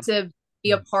I Yeah. get to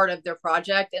be a part of their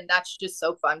project, and that's just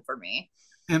so fun for me.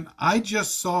 And I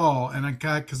just saw, and I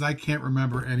got, because I can't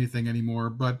remember anything anymore,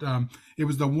 but it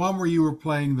was the one where you were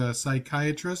playing the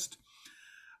psychiatrist.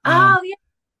 Um, Oh yeah.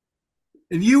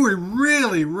 and you were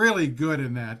really, really good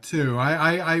in that too.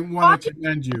 I want to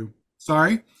commend you.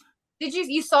 Sorry? Did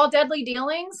you saw Deadly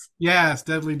Dealings? Yes,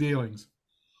 Deadly Dealings.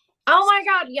 Oh my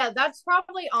God. Yeah, that's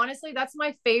probably honestly, that's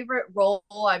my favorite role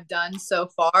I've done so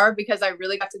far because I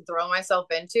really got to throw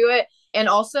myself into it. And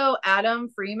also, Adam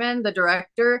Freeman, the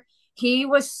director, he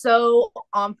was so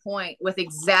on point with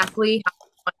exactly how I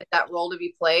wanted that role to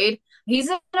be played. He's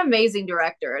an amazing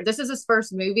director. This is his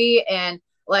first movie. And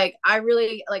like, I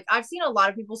really, like, I've seen a lot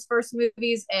of people's first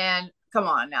movies, and come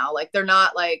on now, like, they're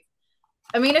not like,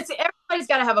 I mean, it's everybody's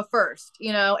got to have a first,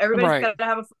 you know, everybody's Right. got to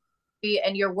have a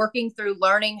and you're working through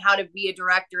learning how to be a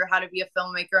director, how to be a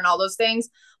filmmaker, and all those things.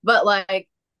 But like,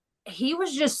 he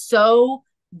was just so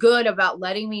good about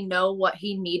letting me know what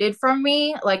he needed from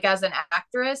me, like as an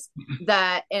actress,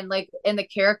 that and like in the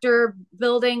character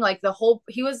building, like the whole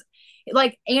he was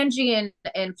like Angie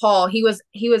and Paul, he was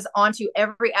onto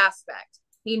every aspect.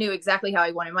 He knew exactly how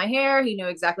he wanted my hair, he knew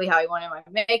exactly how he wanted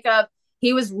my makeup.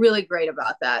 He was really great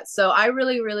about that. So I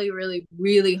really, really, really,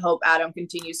 really hope Adam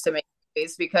continues to make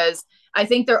movies because I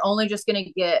think they're only just going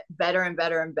to get better and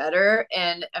better and better.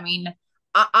 And I mean,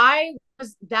 I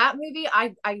was that movie.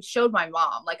 I showed my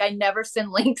mom. Like I never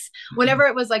send links. Whenever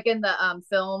it was like in the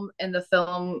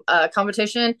film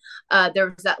competition,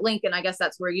 there was that link, and I guess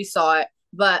that's where you saw it.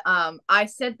 But I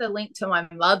sent the link to my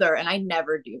mother, and I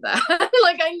never do that.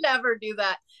 Like I never do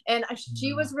that. And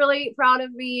she was really proud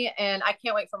of me, and I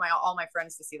can't wait for my all my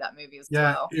friends to see that movie as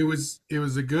Yeah, well. it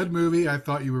was a good movie. I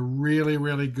thought you were really,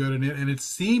 really good in it, and it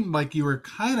seemed like you were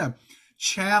kind of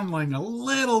channeling a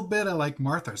little bit of like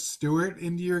Martha Stewart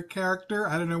into your character.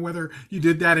 I don't know whether you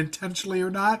did that intentionally or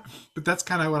not, but that's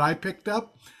kind of what I picked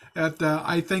up.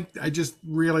 I think I just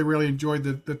really, really enjoyed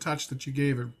the touch that you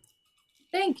gave him.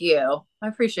 Thank you. I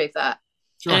appreciate that.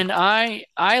 Sure. And I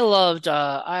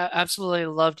absolutely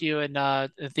loved you in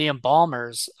the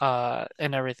Embalmers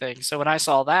and everything. So when I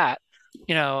saw that,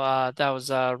 that was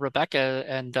Rebecca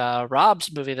and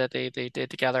Rob's movie that they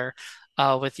did together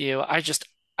with you.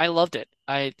 I loved it.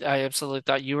 I absolutely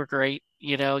thought you were great.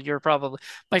 You're probably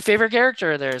my favorite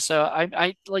character there. So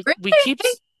I like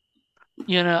Really?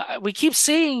 we keep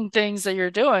seeing things that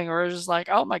you're doing, or it's just like,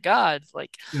 oh my God,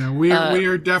 like We are uh we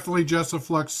are definitely Jessa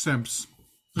Flux simps.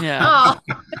 yeah. Oh,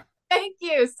 thank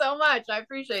you so much. I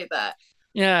appreciate that.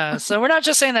 Yeah, so we're not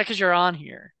just saying that because you're on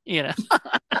here,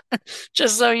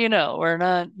 just so you know, we're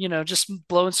not, just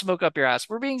blowing smoke up your ass.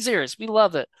 We're being serious. We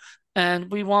love it, and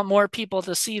we want more people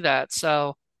to see that.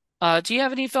 So, do you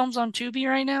have any films on Tubi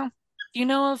right now? Do you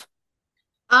know of?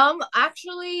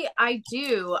 Actually, I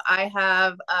do. I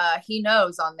have He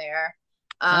Knows on there.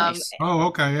 Nice. Oh,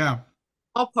 okay, yeah.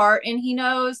 All part in He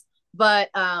Knows, but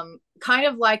kind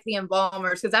of like the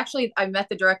Embalmers, because actually I met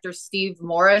the director Steve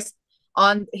Morris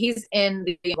on. He's in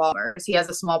the Embalmers. He has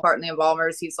a small part in the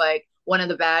Embalmers. He's like one of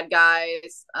the bad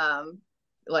guys.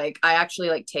 Like I actually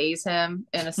like tase him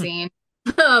in a scene.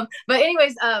 But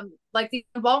anyways, like the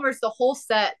Embalmers, the whole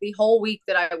set, the whole week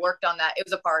that I worked on that, it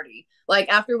was a party. Like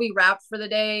after we wrapped for the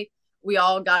day, we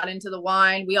all got into the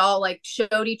wine. We all like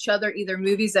showed each other either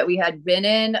movies that we had been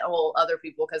in, well, other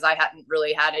people because I hadn't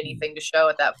really had anything to show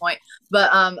at that point,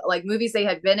 but like movies they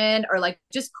had been in, or like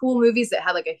just cool movies that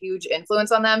had like a huge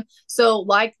influence on them. So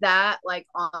like that, like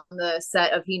on the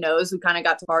set of He Knows, we kind of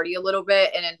got to party a little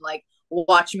bit and then like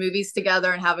watch movies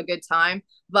together and have a good time.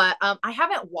 But I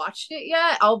haven't watched it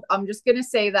yet. I'm just gonna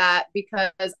say that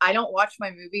because I don't watch my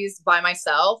movies by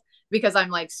myself because I'm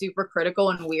like super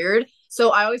critical and weird. So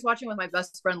I always watch it with my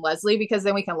best friend Leslie because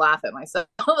then we can laugh at myself.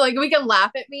 Like we can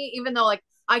laugh at me, even though like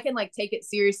I can like take it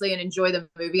seriously and enjoy the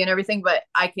movie and everything, but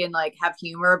I can like have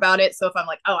humor about it. So if I'm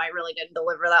like, oh, I really didn't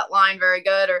deliver that line very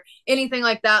good or anything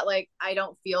like that, like I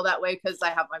don't feel that way because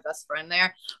I have my best friend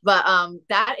there. But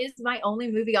that is my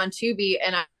only movie on Tubi,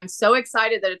 and I'm so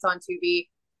excited that it's on Tubi,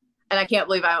 and I can't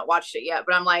believe I haven't watched it yet.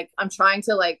 But I'm like, I'm trying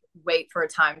to like wait for a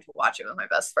time to watch it with my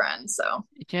best friend. So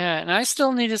Yeah, and I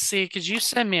still need to see because you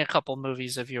sent me a couple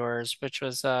movies of yours, which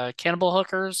was Cannibal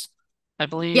Hookers. I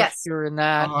believe yes, you were in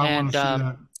that, I want to see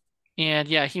that. and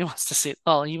yeah, he wants to see.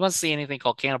 Well, he wants to see anything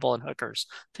called Cannibal and Hookers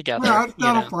Yeah, together. it's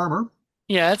Donald Farmer.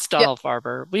 Yeah, it's yeah. Donald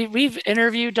Farber. We've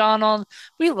interviewed Donald.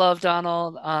 We love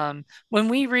Donald. When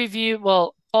we reviewed,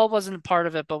 well, Paul wasn't a part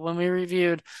of it, but when we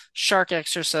reviewed Shark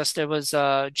Exorcist, it was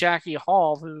Jackie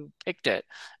Hall who picked it.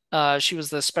 She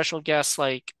was the special guest,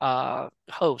 like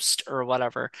host or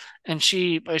whatever, and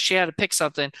she had to pick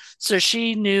something, so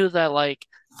she knew that like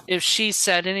if she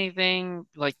said anything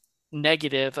like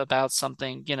negative about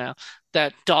something,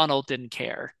 that Donald didn't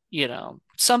care.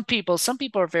 Some people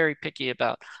are very picky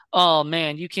about, oh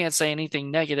man, you can't say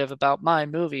anything negative about my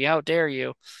movie. How dare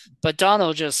you? But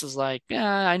Donald just is like, yeah,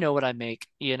 I know what I make.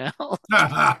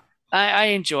 I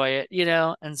enjoy it.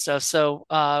 And stuff.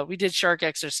 So we did Shark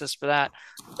Exorcist for that.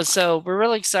 So we're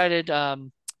really excited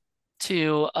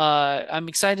to I'm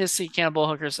excited to see Cannibal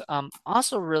Hookers.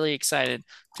 Also really excited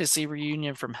to see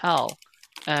Reunion from Hell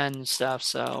and stuff.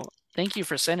 So thank you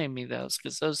for sending me those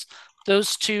because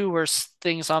those two were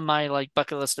things on my like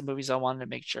bucket list of movies I wanted to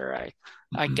make sure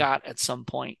I got at some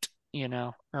point,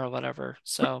 or whatever.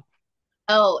 So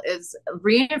Hell is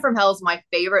Reunion from Hell is my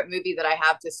favorite movie that I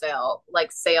have to sell.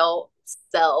 Like sell.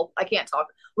 I can't talk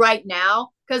right now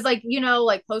because like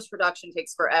like post production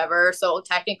takes forever. So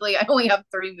technically, I only have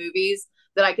 3 movies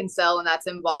that I can sell, and that's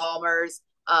Embalmers,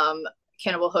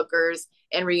 Cannibal Hookers,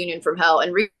 and Reunion from Hell.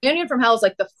 And Reunion from Hell is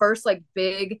like the first like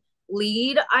big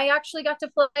lead I actually got to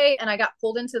play, and I got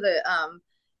pulled into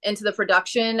the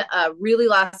production really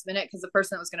last minute because the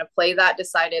person that was going to play that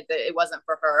decided that it wasn't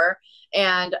for her,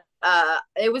 and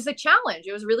it was a challenge.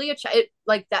 It was really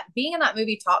like that. Being in that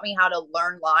movie taught me how to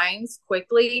learn lines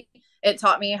quickly. It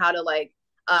taught me how to like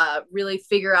really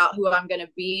figure out who I'm going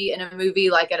to be in a movie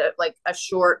like at a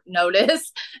short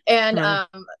notice. And right.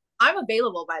 I'm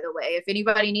available, by the way, if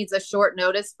anybody needs a short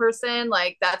notice person.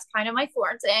 Like that's kind of my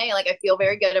forte. Like I feel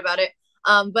very good about it.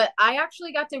 But I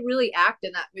actually got to really act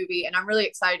in that movie, and I'm really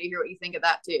excited to hear what you think of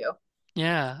that too.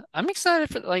 Yeah, I'm excited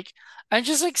for like I'm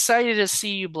just excited to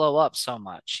see you blow up so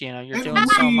much. You're doing And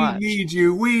so we much. need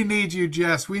you. We need you,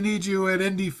 Jess. We need you at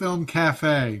Indie Film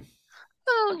Cafe.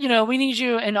 Well, we need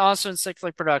you and also in Sick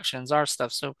Flick Productions, our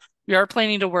stuff. So we are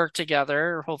planning to work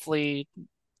together. Hopefully,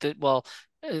 well,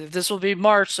 this will be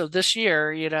March, so this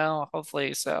year,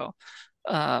 hopefully. So,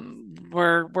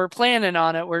 we're planning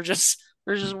on it. We're just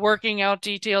working out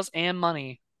details and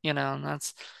money. And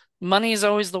that's money is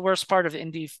always the worst part of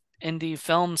indie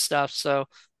film stuff. So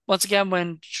once again,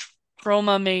 when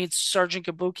Troma made Sergeant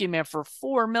Kabukiman for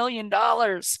 $4 million.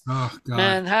 Oh God.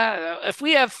 Man, if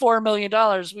we have $4 million,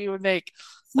 we would make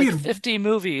We like had 50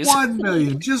 movies. 1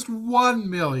 million, just 1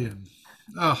 million.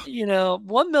 Oh,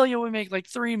 1 million would make like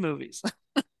 3 movies.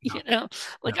 no, You know,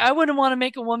 like no. I wouldn't want to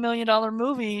make a $1 million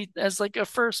movie as like a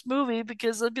first movie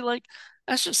because I'd be like,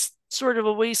 that's just sort of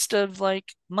a waste of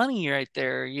like money right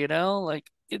there. Like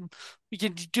we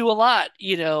could do a lot,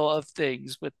 of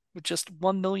things with just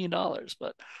 $1 million.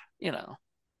 But you know,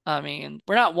 I mean,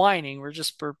 we're not whining. We're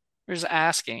just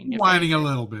asking if Whining a anything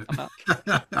little bit. come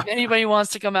out. If anybody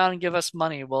wants to come out and give us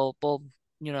money, we'll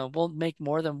make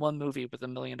more than one movie with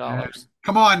 $1 million.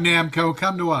 Come on, Namco,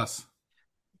 come to us.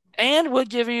 And we'll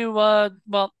give you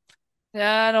well,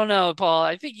 Yeah, I don't know, Paul.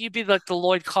 I think you'd be like the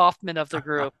Lloyd Kaufman of the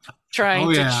group, Oh trying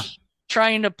to yeah, ch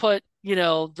trying to put,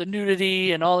 the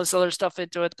nudity and all this other stuff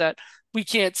into it that we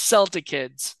can't sell to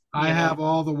kids, I have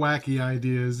all the wacky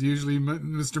ideas. Usually,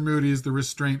 Mr. Moody is the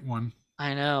restraint one.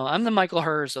 I know. I'm the Michael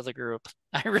Hers of the group.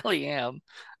 I really am.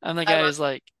 I'm the I guy love who's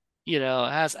like,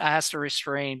 has to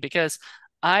restrain because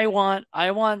I want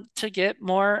to get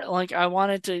more like I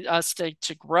wanted to us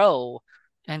to grow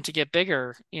and to get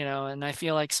bigger, and I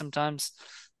feel like sometimes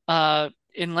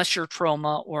unless you're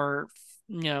Troma or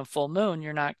Full Moon,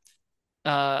 you're not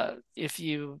if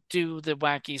you do the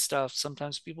wacky stuff,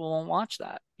 sometimes people won't watch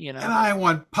that. And I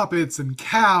want puppets and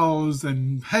cows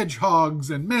and hedgehogs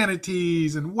and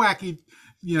manatees and wacky,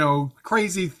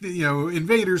 crazy,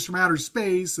 invaders from outer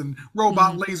space and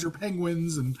robot Hmm. laser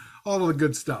penguins and all of the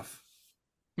good stuff.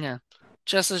 Yeah.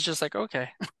 Jess is just like, okay.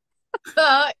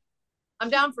 it. I'm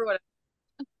down for whatever.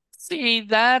 See,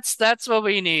 that's what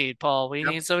we need, Paul. We Yep.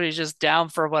 need somebody who's just down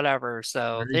for whatever.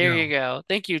 So There you there you go. go.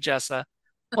 Thank you, Jessa.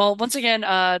 Well, once again,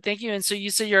 thank you. And so you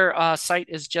say your site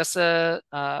is Jessa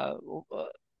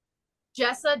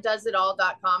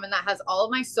JessaDoesItAll.com, and that has all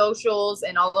of my socials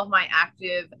and all of my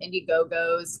active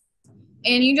Indiegogos.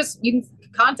 And you can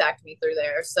contact me through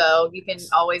there. So you can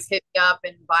always hit me up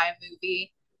and buy a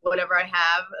movie, whatever I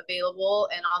have available,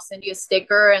 and I'll send you a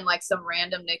sticker and like some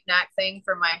random knickknack thing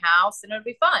for my house, and it'll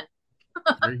be fun.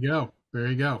 There you go. There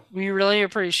you go. we really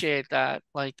appreciate that.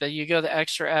 Like that you go the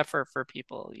extra effort for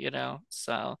people.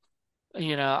 So,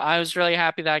 I was really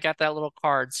happy that I got that little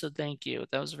card. So thank you.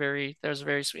 That was very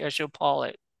sweet. I showed Paul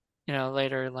it,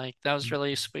 later. Like that was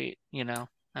really sweet. And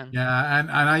Yeah,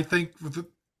 and I think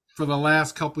for the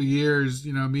last couple of years,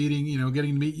 meeting,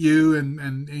 getting to meet you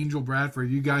and Angel Bradford,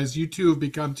 you two have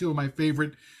become two of my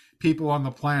favorite people on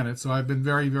the planet. So I've been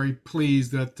very, very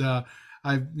pleased that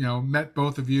I've met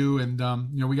both of you, and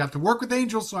we got to work with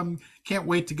Angel, so can't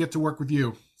wait to get to work with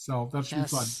you. So that should be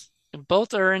fun. yes,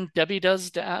 both are in Debbie Does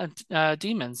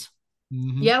Demons.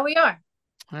 Hmm. Yeah, we are.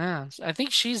 Yeah, I think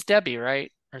she's Debbie,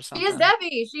 right? Or She is something.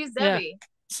 Debbie. She's Yeah. Debbie.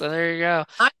 So there you go.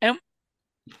 I, And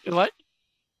what?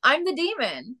 I'm the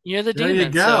demon. You're the There you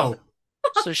demon. So go.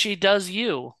 so she does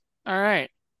you. All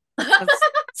right. That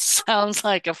sounds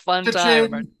like a fun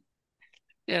time.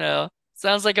 Cha-ching.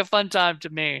 Sounds like a fun time to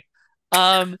me.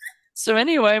 Um, so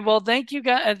anyway, well, thank you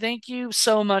guys, thank you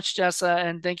so much, Jessa,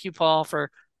 and thank you, Paul,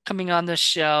 for coming on this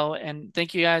show, and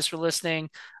thank you guys for listening.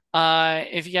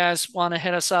 If you guys want to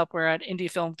hit us up, we're at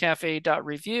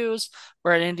indiefilmcafe.reviews,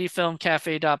 we're at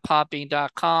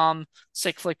indiefilmcafe.podbean.com,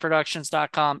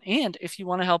 sickflickproductions.com, and if you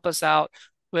want to help us out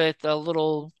with a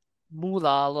little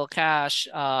moolah, a little cash,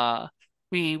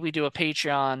 we do a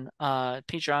Patreon,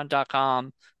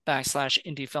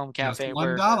 patreon.com/indie film Just cafe one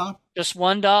where dollar. just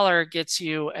 $1 gets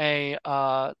you a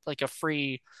like a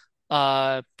free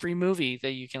movie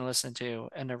that you can listen to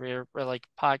and a like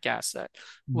podcast that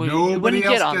you Nobody wouldn't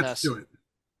get else on gets this. to it.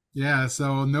 Yeah,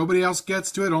 so nobody else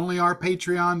gets to it. Only our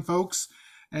Patreon folks.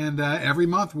 And every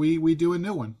month we do a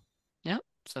new one. Yep.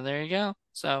 So there you go.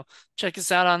 So check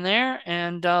us out on there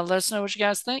and let us know what you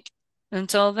guys think.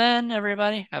 Until then,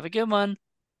 everybody, have a good one.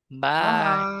 Bye.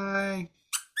 Bye.